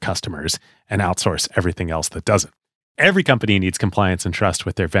and your customers, and outsource everything else that doesn't. Every company needs compliance and trust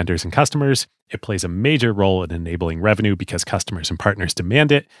with their vendors and customers. It plays a major role in enabling revenue because customers and partners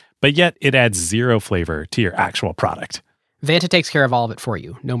demand it, but yet it adds zero flavor to your actual product. Vanta takes care of all of it for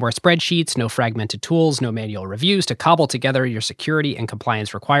you. No more spreadsheets, no fragmented tools, no manual reviews to cobble together your security and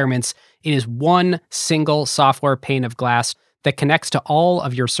compliance requirements. It is one single software pane of glass that connects to all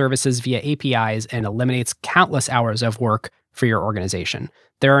of your services via APIs and eliminates countless hours of work for your organization.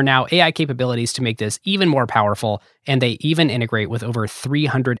 There are now AI capabilities to make this even more powerful, and they even integrate with over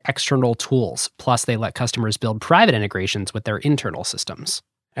 300 external tools. Plus, they let customers build private integrations with their internal systems.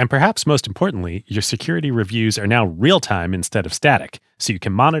 And perhaps most importantly, your security reviews are now real-time instead of static, so you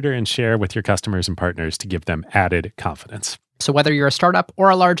can monitor and share with your customers and partners to give them added confidence. So whether you're a startup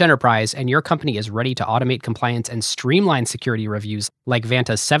or a large enterprise and your company is ready to automate compliance and streamline security reviews like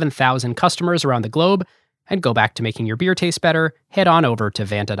Vanta's 7,000 customers around the globe, and go back to making your beer taste better, head on over to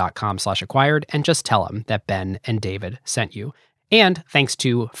vanta.com/acquired and just tell them that Ben and David sent you. And thanks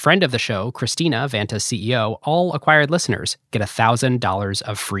to friend of the show, Christina, Vanta's CEO, all Acquired listeners get $1,000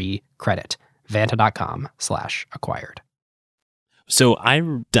 of free credit. Vanta.com/acquired. So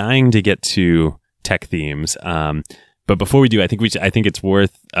I'm dying to get to tech themes. But before we do, I think it's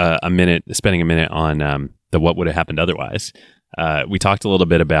worth spending a minute on the what would have happened otherwise. We talked a little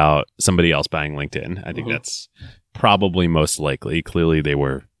bit about somebody else buying LinkedIn. I think that's probably most likely. Clearly, they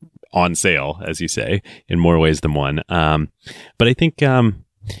were on sale, as you say, in more ways than one. But I think,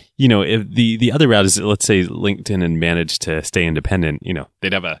 if the other route is, let's say LinkedIn had managed to stay independent,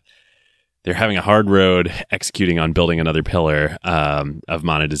 they're having a hard road executing on building another pillar of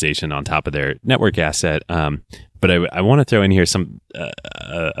monetization on top of their network asset. But I want to throw in here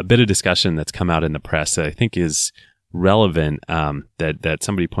a bit of discussion that's come out in the press that I think is relevant, that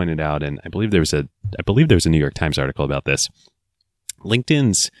somebody pointed out, and I believe there was a New York Times article about this.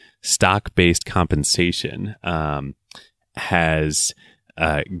 LinkedIn's stock-based compensation has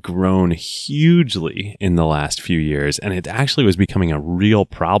grown hugely in the last few years, and it actually was becoming a real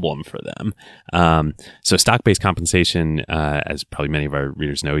problem for them. So stock-based compensation, as probably many of our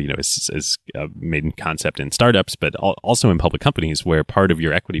readers know, is a main concept in startups, but also in public companies, where part of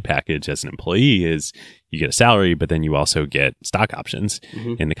your equity package as an employee is you get a salary, but then you also get stock options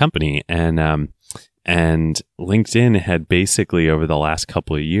in the company. And LinkedIn had basically over the last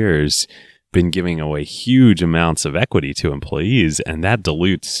couple of years been giving away huge amounts of equity to employees, and that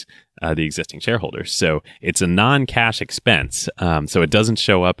dilutes the existing shareholders. So it's a non-cash expense. So it doesn't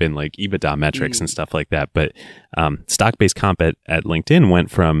show up in like EBITDA metrics and stuff like that. But stock-based comp at LinkedIn went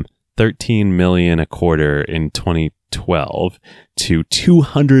from $13 million a quarter in 2012 to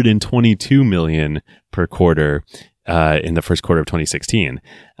 $222 million per quarter in the first quarter of 2016.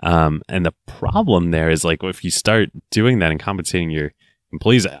 And the problem there is, like, if you start doing that and compensating your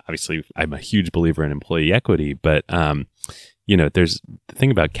employees, obviously I'm a huge believer in employee equity, but there's the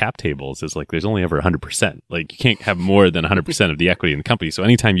thing about cap tables is, like, there's only ever 100%. Like, you can't have more than 100% of the equity in the company. So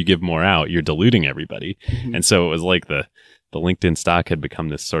anytime you give more out, you're diluting everybody. And so it was like the LinkedIn stock had become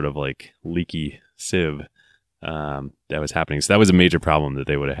this sort of like leaky sieve that was happening. So that was a major problem that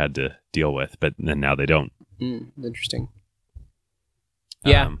they would have had to deal with, but then now they don't. Interesting.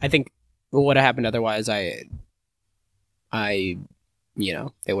 Yeah, I think what would have happened otherwise, they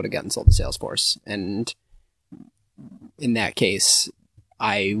would have gotten sold to Salesforce. And in that case,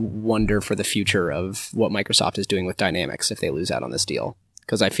 I wonder for the future of what Microsoft is doing with Dynamics if they lose out on this deal.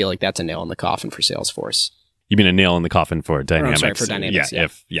 because I feel like that's a nail in the coffin for Salesforce. You mean a nail in the coffin for Dynamics? Sorry, for Dynamics.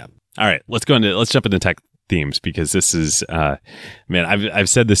 Yeah. All right, let's jump into tech themes, because this is, man, I've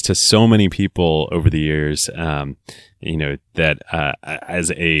said this to so many people over the years, that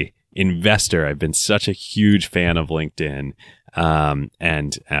as a investor, I've been such a huge fan of LinkedIn,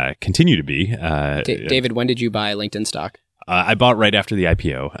 and continue to be. David, when did you buy LinkedIn stock? I bought right after the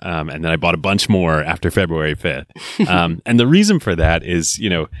IPO, and then I bought a bunch more after February 5th. And the reason for that is,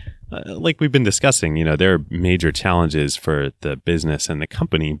 like we've been discussing, there are major challenges for the business and the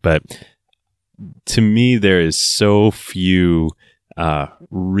company, but to me, there is so few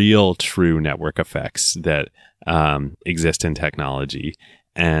real, true network effects that exist in technology,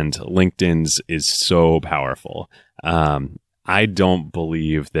 and LinkedIn's is so powerful. I don't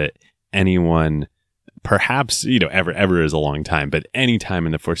believe that anyone, perhaps, ever is a long time, but any time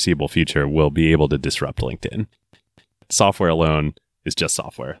in the foreseeable future will be able to disrupt LinkedIn. Software alone is just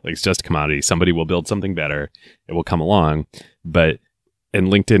software. Like, it's just a commodity. Somebody will build something better. It will come along. And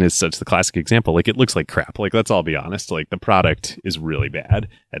LinkedIn is such the classic example. Like, it looks like crap. Like, let's all be honest. Like, the product is really bad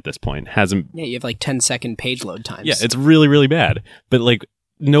at this point. You have like 10-second page load times. Yeah, it's really, really bad. But like,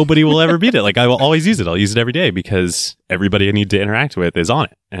 nobody will ever beat it. Like, I will always use it. I'll use it every day because everybody I need to interact with is on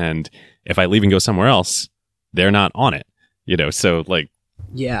it. And if I leave and go somewhere else, they're not on it. So like.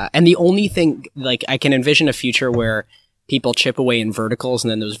 Yeah. And the only thing, like, I can envision a future where people chip away in verticals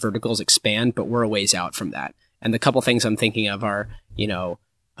and then those verticals expand, but we're a ways out from that. And the couple things I'm thinking of are,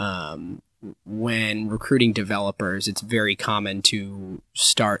 when recruiting developers, it's very common to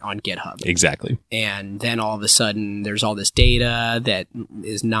start on GitHub. Exactly. And then all of a sudden there's all this data that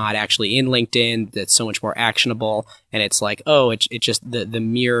is not actually in LinkedIn that's so much more actionable. And it's like, it's just the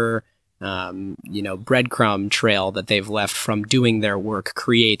mere, breadcrumb trail that they've left from doing their work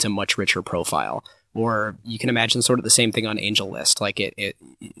creates a much richer profile. Or you can imagine sort of the same thing on AngelList. Like it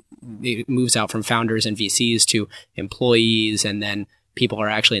moves out from founders and VCs to employees, and then people are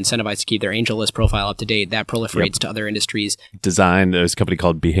actually incentivized to keep their AngelList profile up to date. That proliferates to other industries. Design, there's a company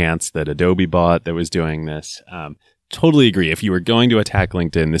called Behance that Adobe bought that was doing this. Totally agree. If you were going to attack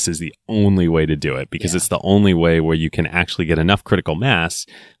LinkedIn, this is the only way to do it, because it's the only way where you can actually get enough critical mass.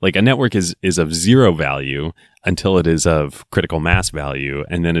 Like, a network is of zero value until it is of critical mass value,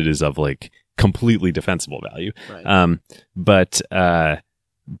 and then it is of like completely defensible value. Right. But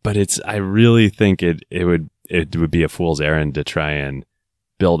I really think it would be a fool's errand to try and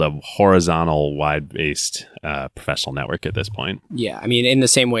build a horizontal, wide-based professional network at this point. Yeah, I mean, in the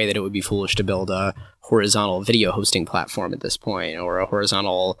same way that it would be foolish to build a horizontal video hosting platform at this point, or a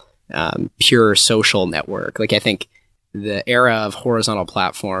horizontal pure social network. Like, I think the era of horizontal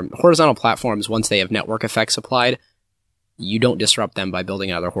platforms, once they have network effects applied, you don't disrupt them by building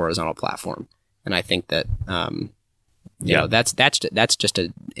another horizontal platform. And I think that that's just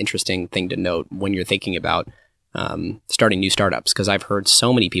an interesting thing to note when you're thinking about starting new startups, because I've heard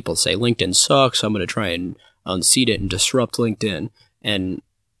so many people say LinkedIn sucks, I'm going to try and unseat it and disrupt LinkedIn. And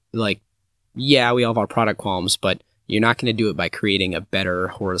like, yeah, we all have our product qualms, but you're not going to do it by creating a better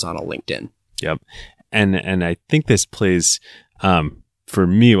horizontal LinkedIn. Yep. And I think this plays, for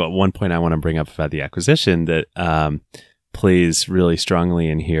me, at one point I want to bring up about the acquisition that plays really strongly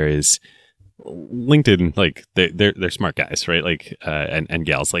in here is LinkedIn. Like, they're smart guys, right? Like, and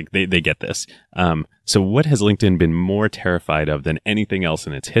gals, like they get this. So what has LinkedIn been more terrified of than anything else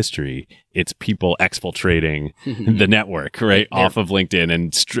in its history? It's people exfiltrating the network, right, off of LinkedIn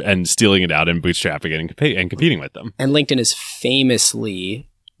and stealing it out and bootstrapping it and competing with them. And LinkedIn is famously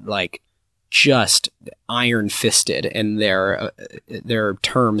like just iron fisted in their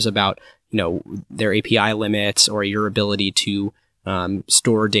terms about, their API limits or your ability to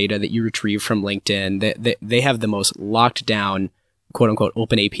store data that you retrieve from LinkedIn. They have the most locked down, quote unquote,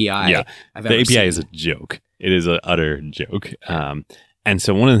 open API. Yeah, the API is a joke. It is an utter joke. And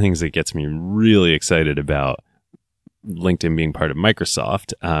so one of the things that gets me really excited about LinkedIn being part of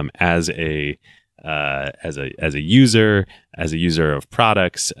Microsoft, as a user of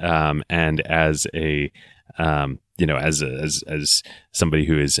products, and as a as somebody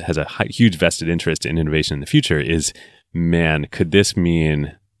who has a huge vested interest in innovation in the future, is, man, could this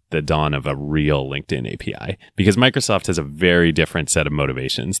mean the dawn of a real LinkedIn API? Because Microsoft has a very different set of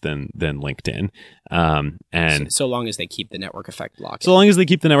motivations than LinkedIn. And so long as they keep the network effect locked. So long as they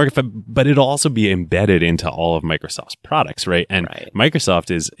keep the network effect, but it'll also be embedded into all of Microsoft's products, right? And Microsoft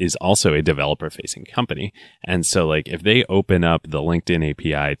is also a developer-facing company. And so, like, if they open up the LinkedIn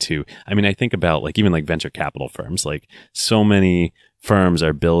API to, I mean, I think about like even like venture capital firms, like so many firms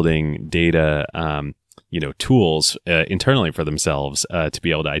are building data tools internally for themselves to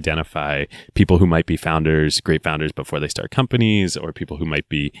be able to identify people who might be great founders before they start companies, or people who might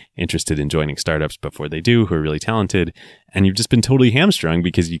be interested in joining startups before they do, who are really talented. And you've just been totally hamstrung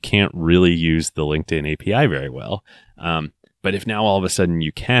because you can't really use the LinkedIn API very well. But if now all of a sudden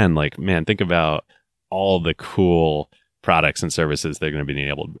you can, man, think about all the cool products and services that are going to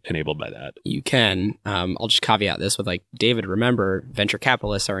be enabled by that. You can. I'll just caveat this with David, remember, venture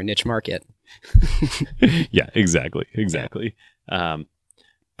capitalists are a niche market. Yeah, exactly.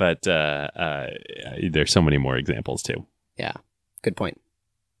 But there's so many more examples too. Yeah, good point.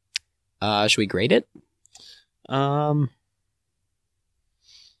 Should we grade it? Yeah,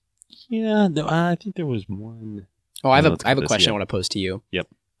 I think there was one. Oh, I have a question I want to pose to you. Yep.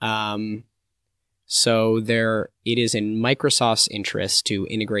 So it is in Microsoft's interest to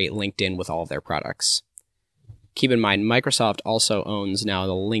integrate LinkedIn with all of their products. Keep in mind, Microsoft also owns now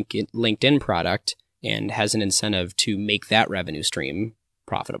the LinkedIn product and has an incentive to make that revenue stream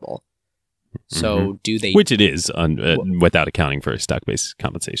profitable. So do they... Which it is, without accounting for stock-based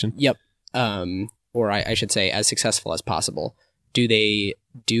compensation. Yep. Or I should say as successful as possible. Do they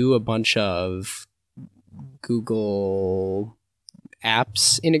do a bunch of Google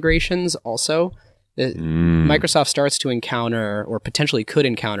Apps integrations also? Microsoft starts to encounter, or potentially could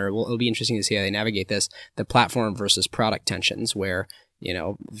encounter, it'll be interesting to see how they navigate this, the platform versus product tensions, where,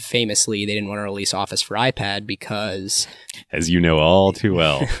 famously they didn't want to release Office for iPad because... As you know all too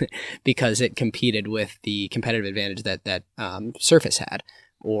well. because it competed with the competitive advantage that Surface had.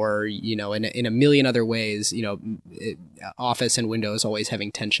 Or, in a million other ways, Office and Windows always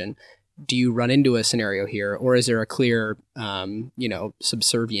having tension. Do you run into a scenario here, or is there a clear,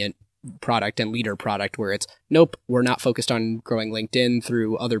 subservient product and leader product where it's, nope, we're not focused on growing LinkedIn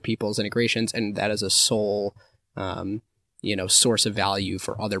through other people's integrations, and that is a sole, source of value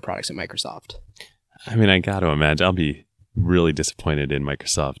for other products at Microsoft? I mean, I got to imagine I'll be really disappointed in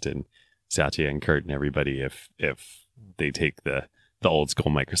Microsoft and Satya and Kurt and everybody if they take the old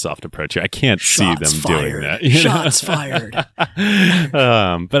school Microsoft approach here. I can't see them doing that. Shots fired.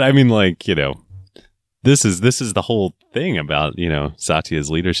 But I mean, this is the whole thing about, Satya's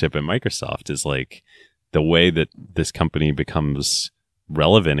leadership at Microsoft is the way that this company becomes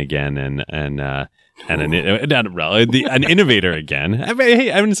relevant again and an innovator again. I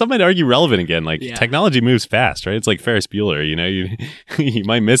mean, some might argue relevant again. Technology moves fast, right? It's like Ferris Bueller. You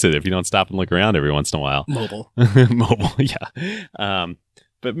might miss it if you don't stop and look around every once in a while. Mobile, yeah.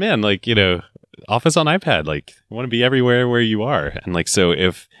 But man, Office on iPad, you want to be everywhere where you are, and so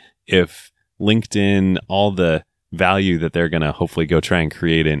if LinkedIn, all the value that they're going to hopefully go try and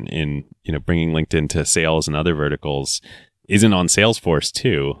create in bringing LinkedIn to sales and other verticals isn't on Salesforce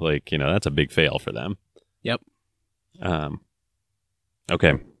too, that's a big fail for them. Yep.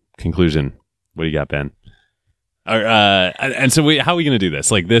 Okay. Conclusion. What do you got, Ben? And so how are we going to do this?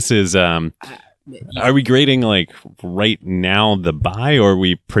 This is, are we grading right now the buy, or are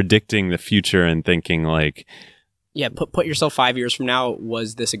we predicting the future and thinking yeah, put yourself 5 years from now,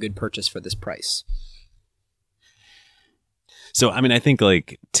 was this a good purchase for this price? So, I mean, I think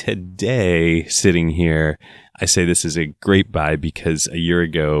today, sitting here, I say this is a great buy because a year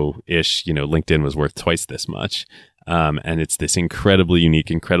ago-ish, LinkedIn was worth twice this much. And it's this incredibly unique,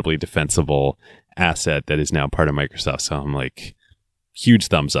 incredibly defensible asset that is now part of Microsoft. So I'm huge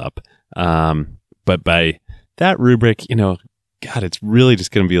thumbs up. But by that rubric, God, it's really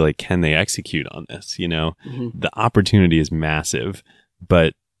just going to be can they execute on this? The opportunity is massive,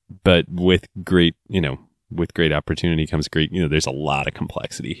 but with great, with great opportunity comes great, there's a lot of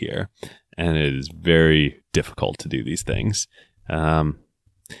complexity here, and it is very difficult to do these things.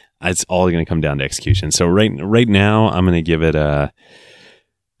 It's all going to come down to execution. So right now, I'm going to give it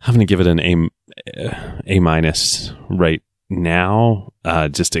an A minus right now,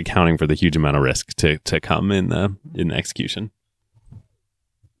 just accounting for the huge amount of risk to come in the execution.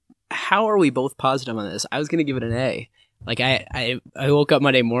 How are we both positive on this? I was going to give it an A. I woke up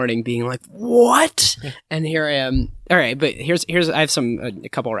Monday morning being what? And here I am. All right, but here's I have a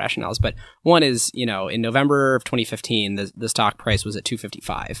couple of rationales, but one is, in November of 2015, the stock price was at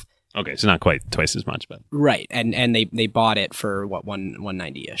 $255. Okay, so not quite twice as much, but right, and they bought it for what,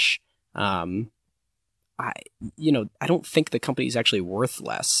 190-ish. I don't think the company is actually worth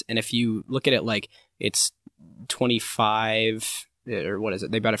less. And if you look at it it's 25, or what is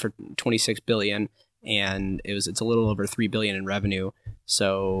it? They bought it for $26 billion. And it's a little over $3 billion in revenue.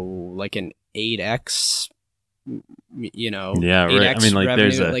 So an 8x, yeah, 8x right. I mean,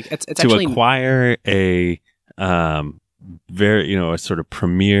 revenue. There's it's to actually acquire a very a sort of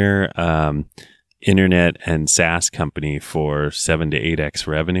premier internet and SaaS company for 7 to 8x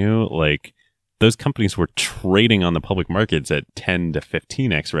revenue. those companies were trading on the public markets at 10 to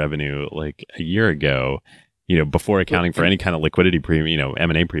 15x revenue like a year ago, before accounting for any kind of liquidity premium,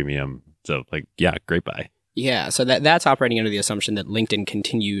 M&A premium. So like, yeah, great buy. Yeah. So that's operating under the assumption that LinkedIn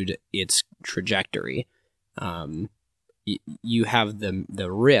continued its trajectory. You have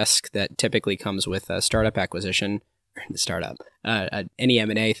the risk that typically comes with a startup acquisition, any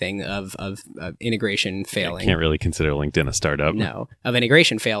M&A thing of integration failing. I can't really consider LinkedIn a startup. No, of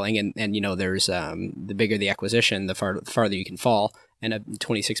integration failing, and there's the bigger the acquisition, the farther you can fall, and a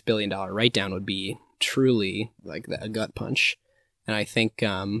 $26 billion write down would be truly like a gut punch. And I think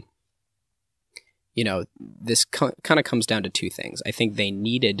this kind of comes down to two things. I think they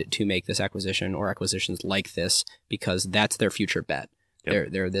needed to make this acquisition or acquisitions like this because that's their future bet.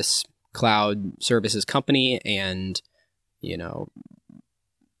 Yep. They're this cloud services company, and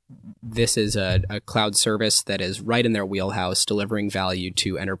this is a cloud service that is right in their wheelhouse, delivering value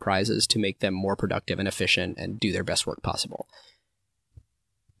to enterprises to make them more productive and efficient and do their best work possible.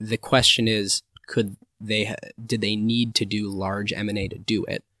 The question is, did they need to do large M&A to do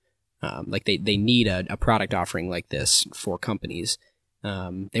it? Like they need a product offering like this for companies.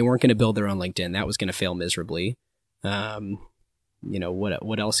 They weren't going to build their own LinkedIn. That was going to fail miserably.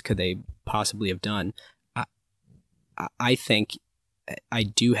 What else could they possibly have done? I think I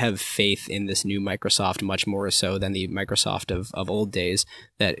do have faith in this new Microsoft much more so than the Microsoft of old days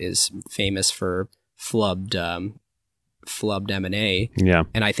that is famous for flubbed M&A. Yeah.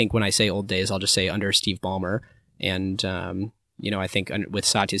 And I think when I say old days, I'll just say under Steve Ballmer. And, I think with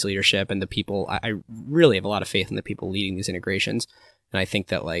Satya's leadership and the people, I really have a lot of faith in the people leading these integrations. And I think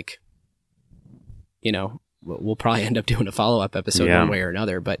that we'll probably end up doing a follow-up episode one way or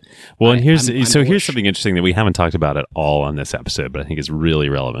another, but here's something interesting that we haven't talked about at all on this episode, but I think is really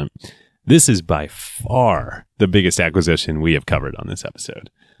relevant. This is by far the biggest acquisition we have covered on this episode.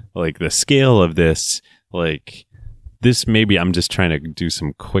 Like the scale of this, like this, maybe I'm just trying to do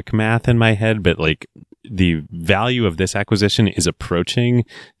some quick math in my head, but like the value of this acquisition is approaching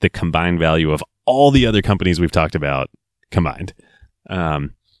the combined value of all the other companies we've talked about combined.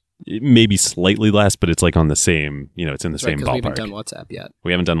 Maybe slightly less, but it's like on the same, it's in the same ballpark.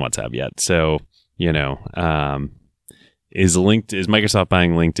 We haven't done WhatsApp yet. So, is Microsoft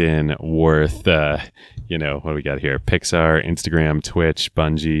buying LinkedIn worth, what do we got here? Pixar, Instagram, Twitch,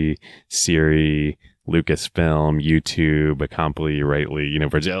 Bungie, Siri, Lucasfilm, YouTube, Acompli, Rightly,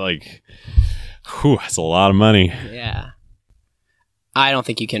 that's a lot of money. Yeah. I don't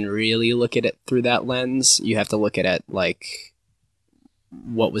think you can really look at it through that lens. You have to look at it like,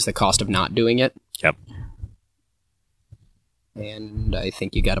 what was the cost of not doing it? Yep. And I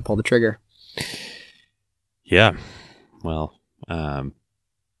think you got to pull the trigger. Yeah. Well,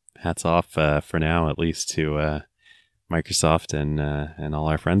 hats off for now, at least to Microsoft and all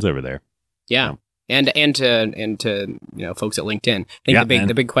our friends over there. Yeah. So. And to folks at LinkedIn. I think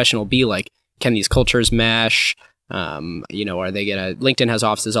the big question will be like, can these cultures mesh? Are they LinkedIn has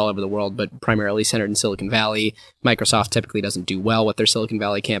offices all over the world, but primarily centered in Silicon Valley. Microsoft typically doesn't do well with their Silicon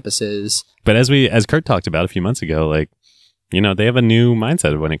Valley campuses. But as Kurt talked about a few months ago, they have a new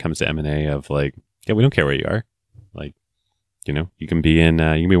mindset when it comes to M&A of we don't care where you are. You can be in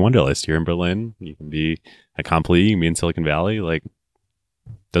Wunderlist here in Berlin. You can be Acompli, you can be in Silicon Valley.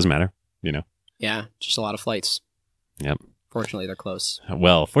 Doesn't matter, Yeah, just a lot of flights. Yep. Fortunately, they're close.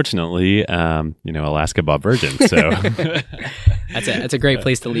 Well, fortunately, Alaska bought Virgin, so that's a great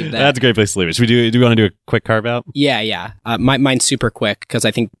place to leave that. That's a great place to leave it. Should we do we want to do a quick carve out? Yeah. Mine's super quick because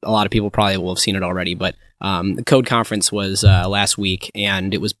I think a lot of people probably will have seen it already. But the Code Conference was last week,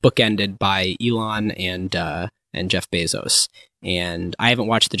 and it was bookended by Elon and Jeff Bezos. And I haven't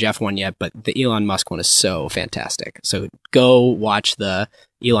watched the Jeff one yet, but the Elon Musk one is so fantastic. So go watch the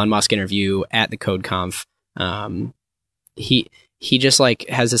Elon Musk interview at the Code Conf. He just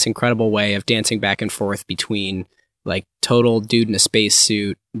has this incredible way of dancing back and forth between total dude in a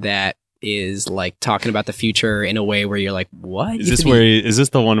spacesuit that is talking about the future in a way where you're like, what? Is this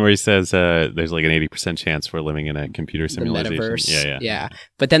the one where he says there's an 80% chance we're living in a computer simulation? The metaverse. Yeah.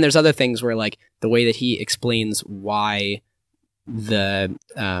 But then there's other things where the way that he explains why the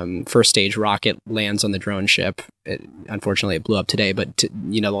first stage rocket lands on the drone ship. Unfortunately, it blew up today, but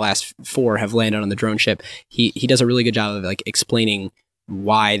the last 4 have landed on the drone ship. He does a really good job of explaining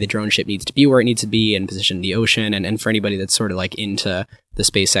why the drone ship needs to be where it needs to be and positioned in the ocean. And for anybody that's sort of into the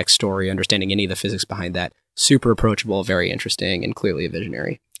SpaceX story, understanding any of the physics behind that, super approachable, very interesting, and clearly a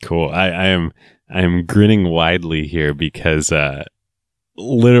visionary. Cool. I am grinning widely here because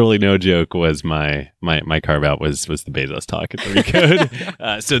literally no joke was my carve out was the Bezos talk at the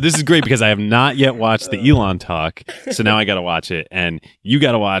Recode. So this is great because I have not yet watched the Elon talk. So now I got to watch it, and you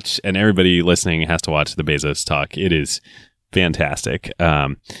got to watch, and everybody listening has to watch the Bezos talk. It is fantastic.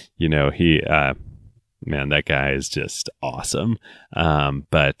 Man, that guy is just awesome.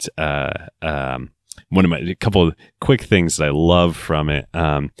 But a couple of quick things that I love from it.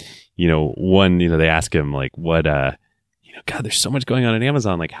 One, they ask him like, what, God, there's so much going on at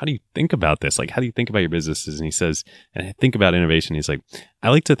Amazon. Like, how do you think about this? Like, how do you think about your businesses? And he says, and I think about innovation. He's like, I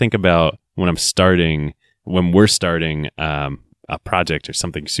like to think about when we're starting a project or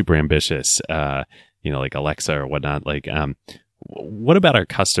something super ambitious, like Alexa or whatnot. Like, what about our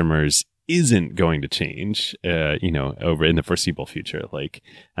customers isn't going to change, over in the foreseeable future? Like,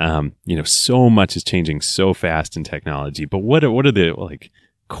 so much is changing so fast in technology, but what are the like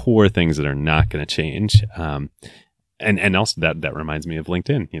core things that are not going to change? And also that reminds me of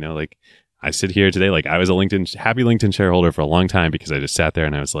LinkedIn. Like I sit here today, like I was a happy LinkedIn shareholder for a long time because I just sat there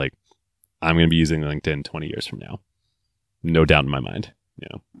and I was like, I'm going to be using LinkedIn 20 years from now. No doubt in my mind.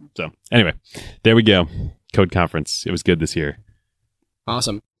 So anyway, there we go. Code Conference. It was good this year.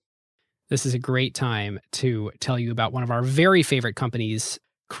 Awesome. This is a great time to tell you about one of our very favorite companies,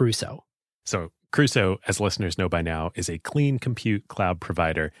 Crusoe. So Crusoe, as listeners know by now, is a clean compute cloud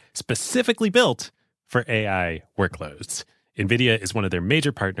provider specifically built for AI workloads. NVIDIA is one of their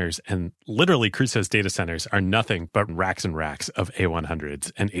major partners, and literally Crusoe's data centers are nothing but racks and racks of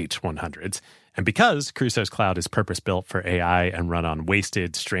A100s and H100s. And because Crusoe's cloud is purpose-built for AI and run on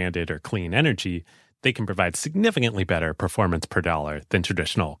wasted, stranded, or clean energy, they can provide significantly better performance per dollar than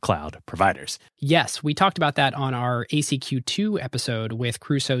traditional cloud providers. Yes, we talked about that on our ACQ2 episode with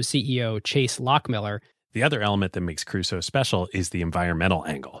Crusoe CEO Chase Lockmiller. The other element that makes Crusoe special is the environmental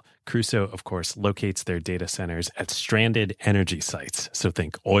angle. Crusoe, of course, locates their data centers at stranded energy sites. So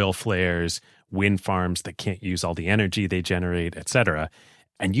think oil flares, wind farms that can't use all the energy they generate, etc.,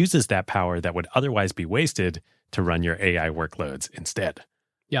 and uses that power that would otherwise be wasted to run your AI workloads instead.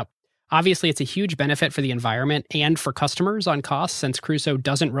 Yep. Obviously, it's a huge benefit for the environment and for customers on costs since Crusoe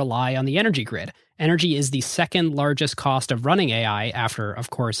doesn't rely on the energy grid. Energy is the second largest cost of running AI after, of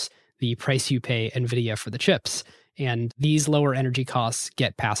course, the price you pay NVIDIA for the chips. And these lower energy costs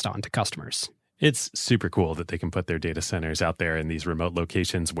get passed on to customers. It's super cool that they can put their data centers out there in these remote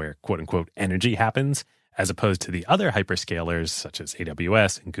locations where, quote unquote, energy happens, as opposed to the other hyperscalers such as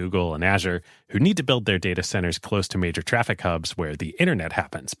AWS and Google and Azure, who need to build their data centers close to major traffic hubs where the internet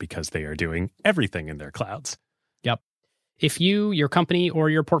happens because they are doing everything in their clouds. Yep. If you, your company, or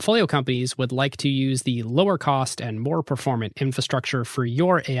your portfolio companies would like to use the lower cost and more performant infrastructure for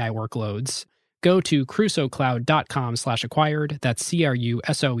your AI workloads, go to crusoecloud.com/acquired. That's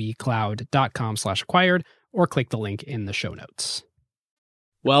CRUSOE cloud.com/acquired, or click the link in the show notes.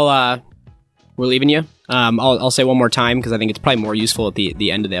 Well, we're leaving you. I'll say one more time because I think it's probably more useful at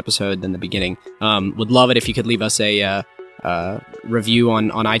the end of the episode than the beginning. Would love it if you could leave us a review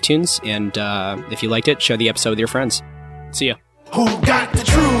on iTunes, and if you liked it, share the episode with your friends. See ya. Who got the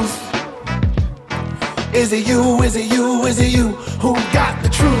truth? Is it you? Is it you? Is it you? Who got the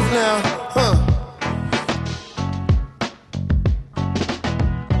truth now?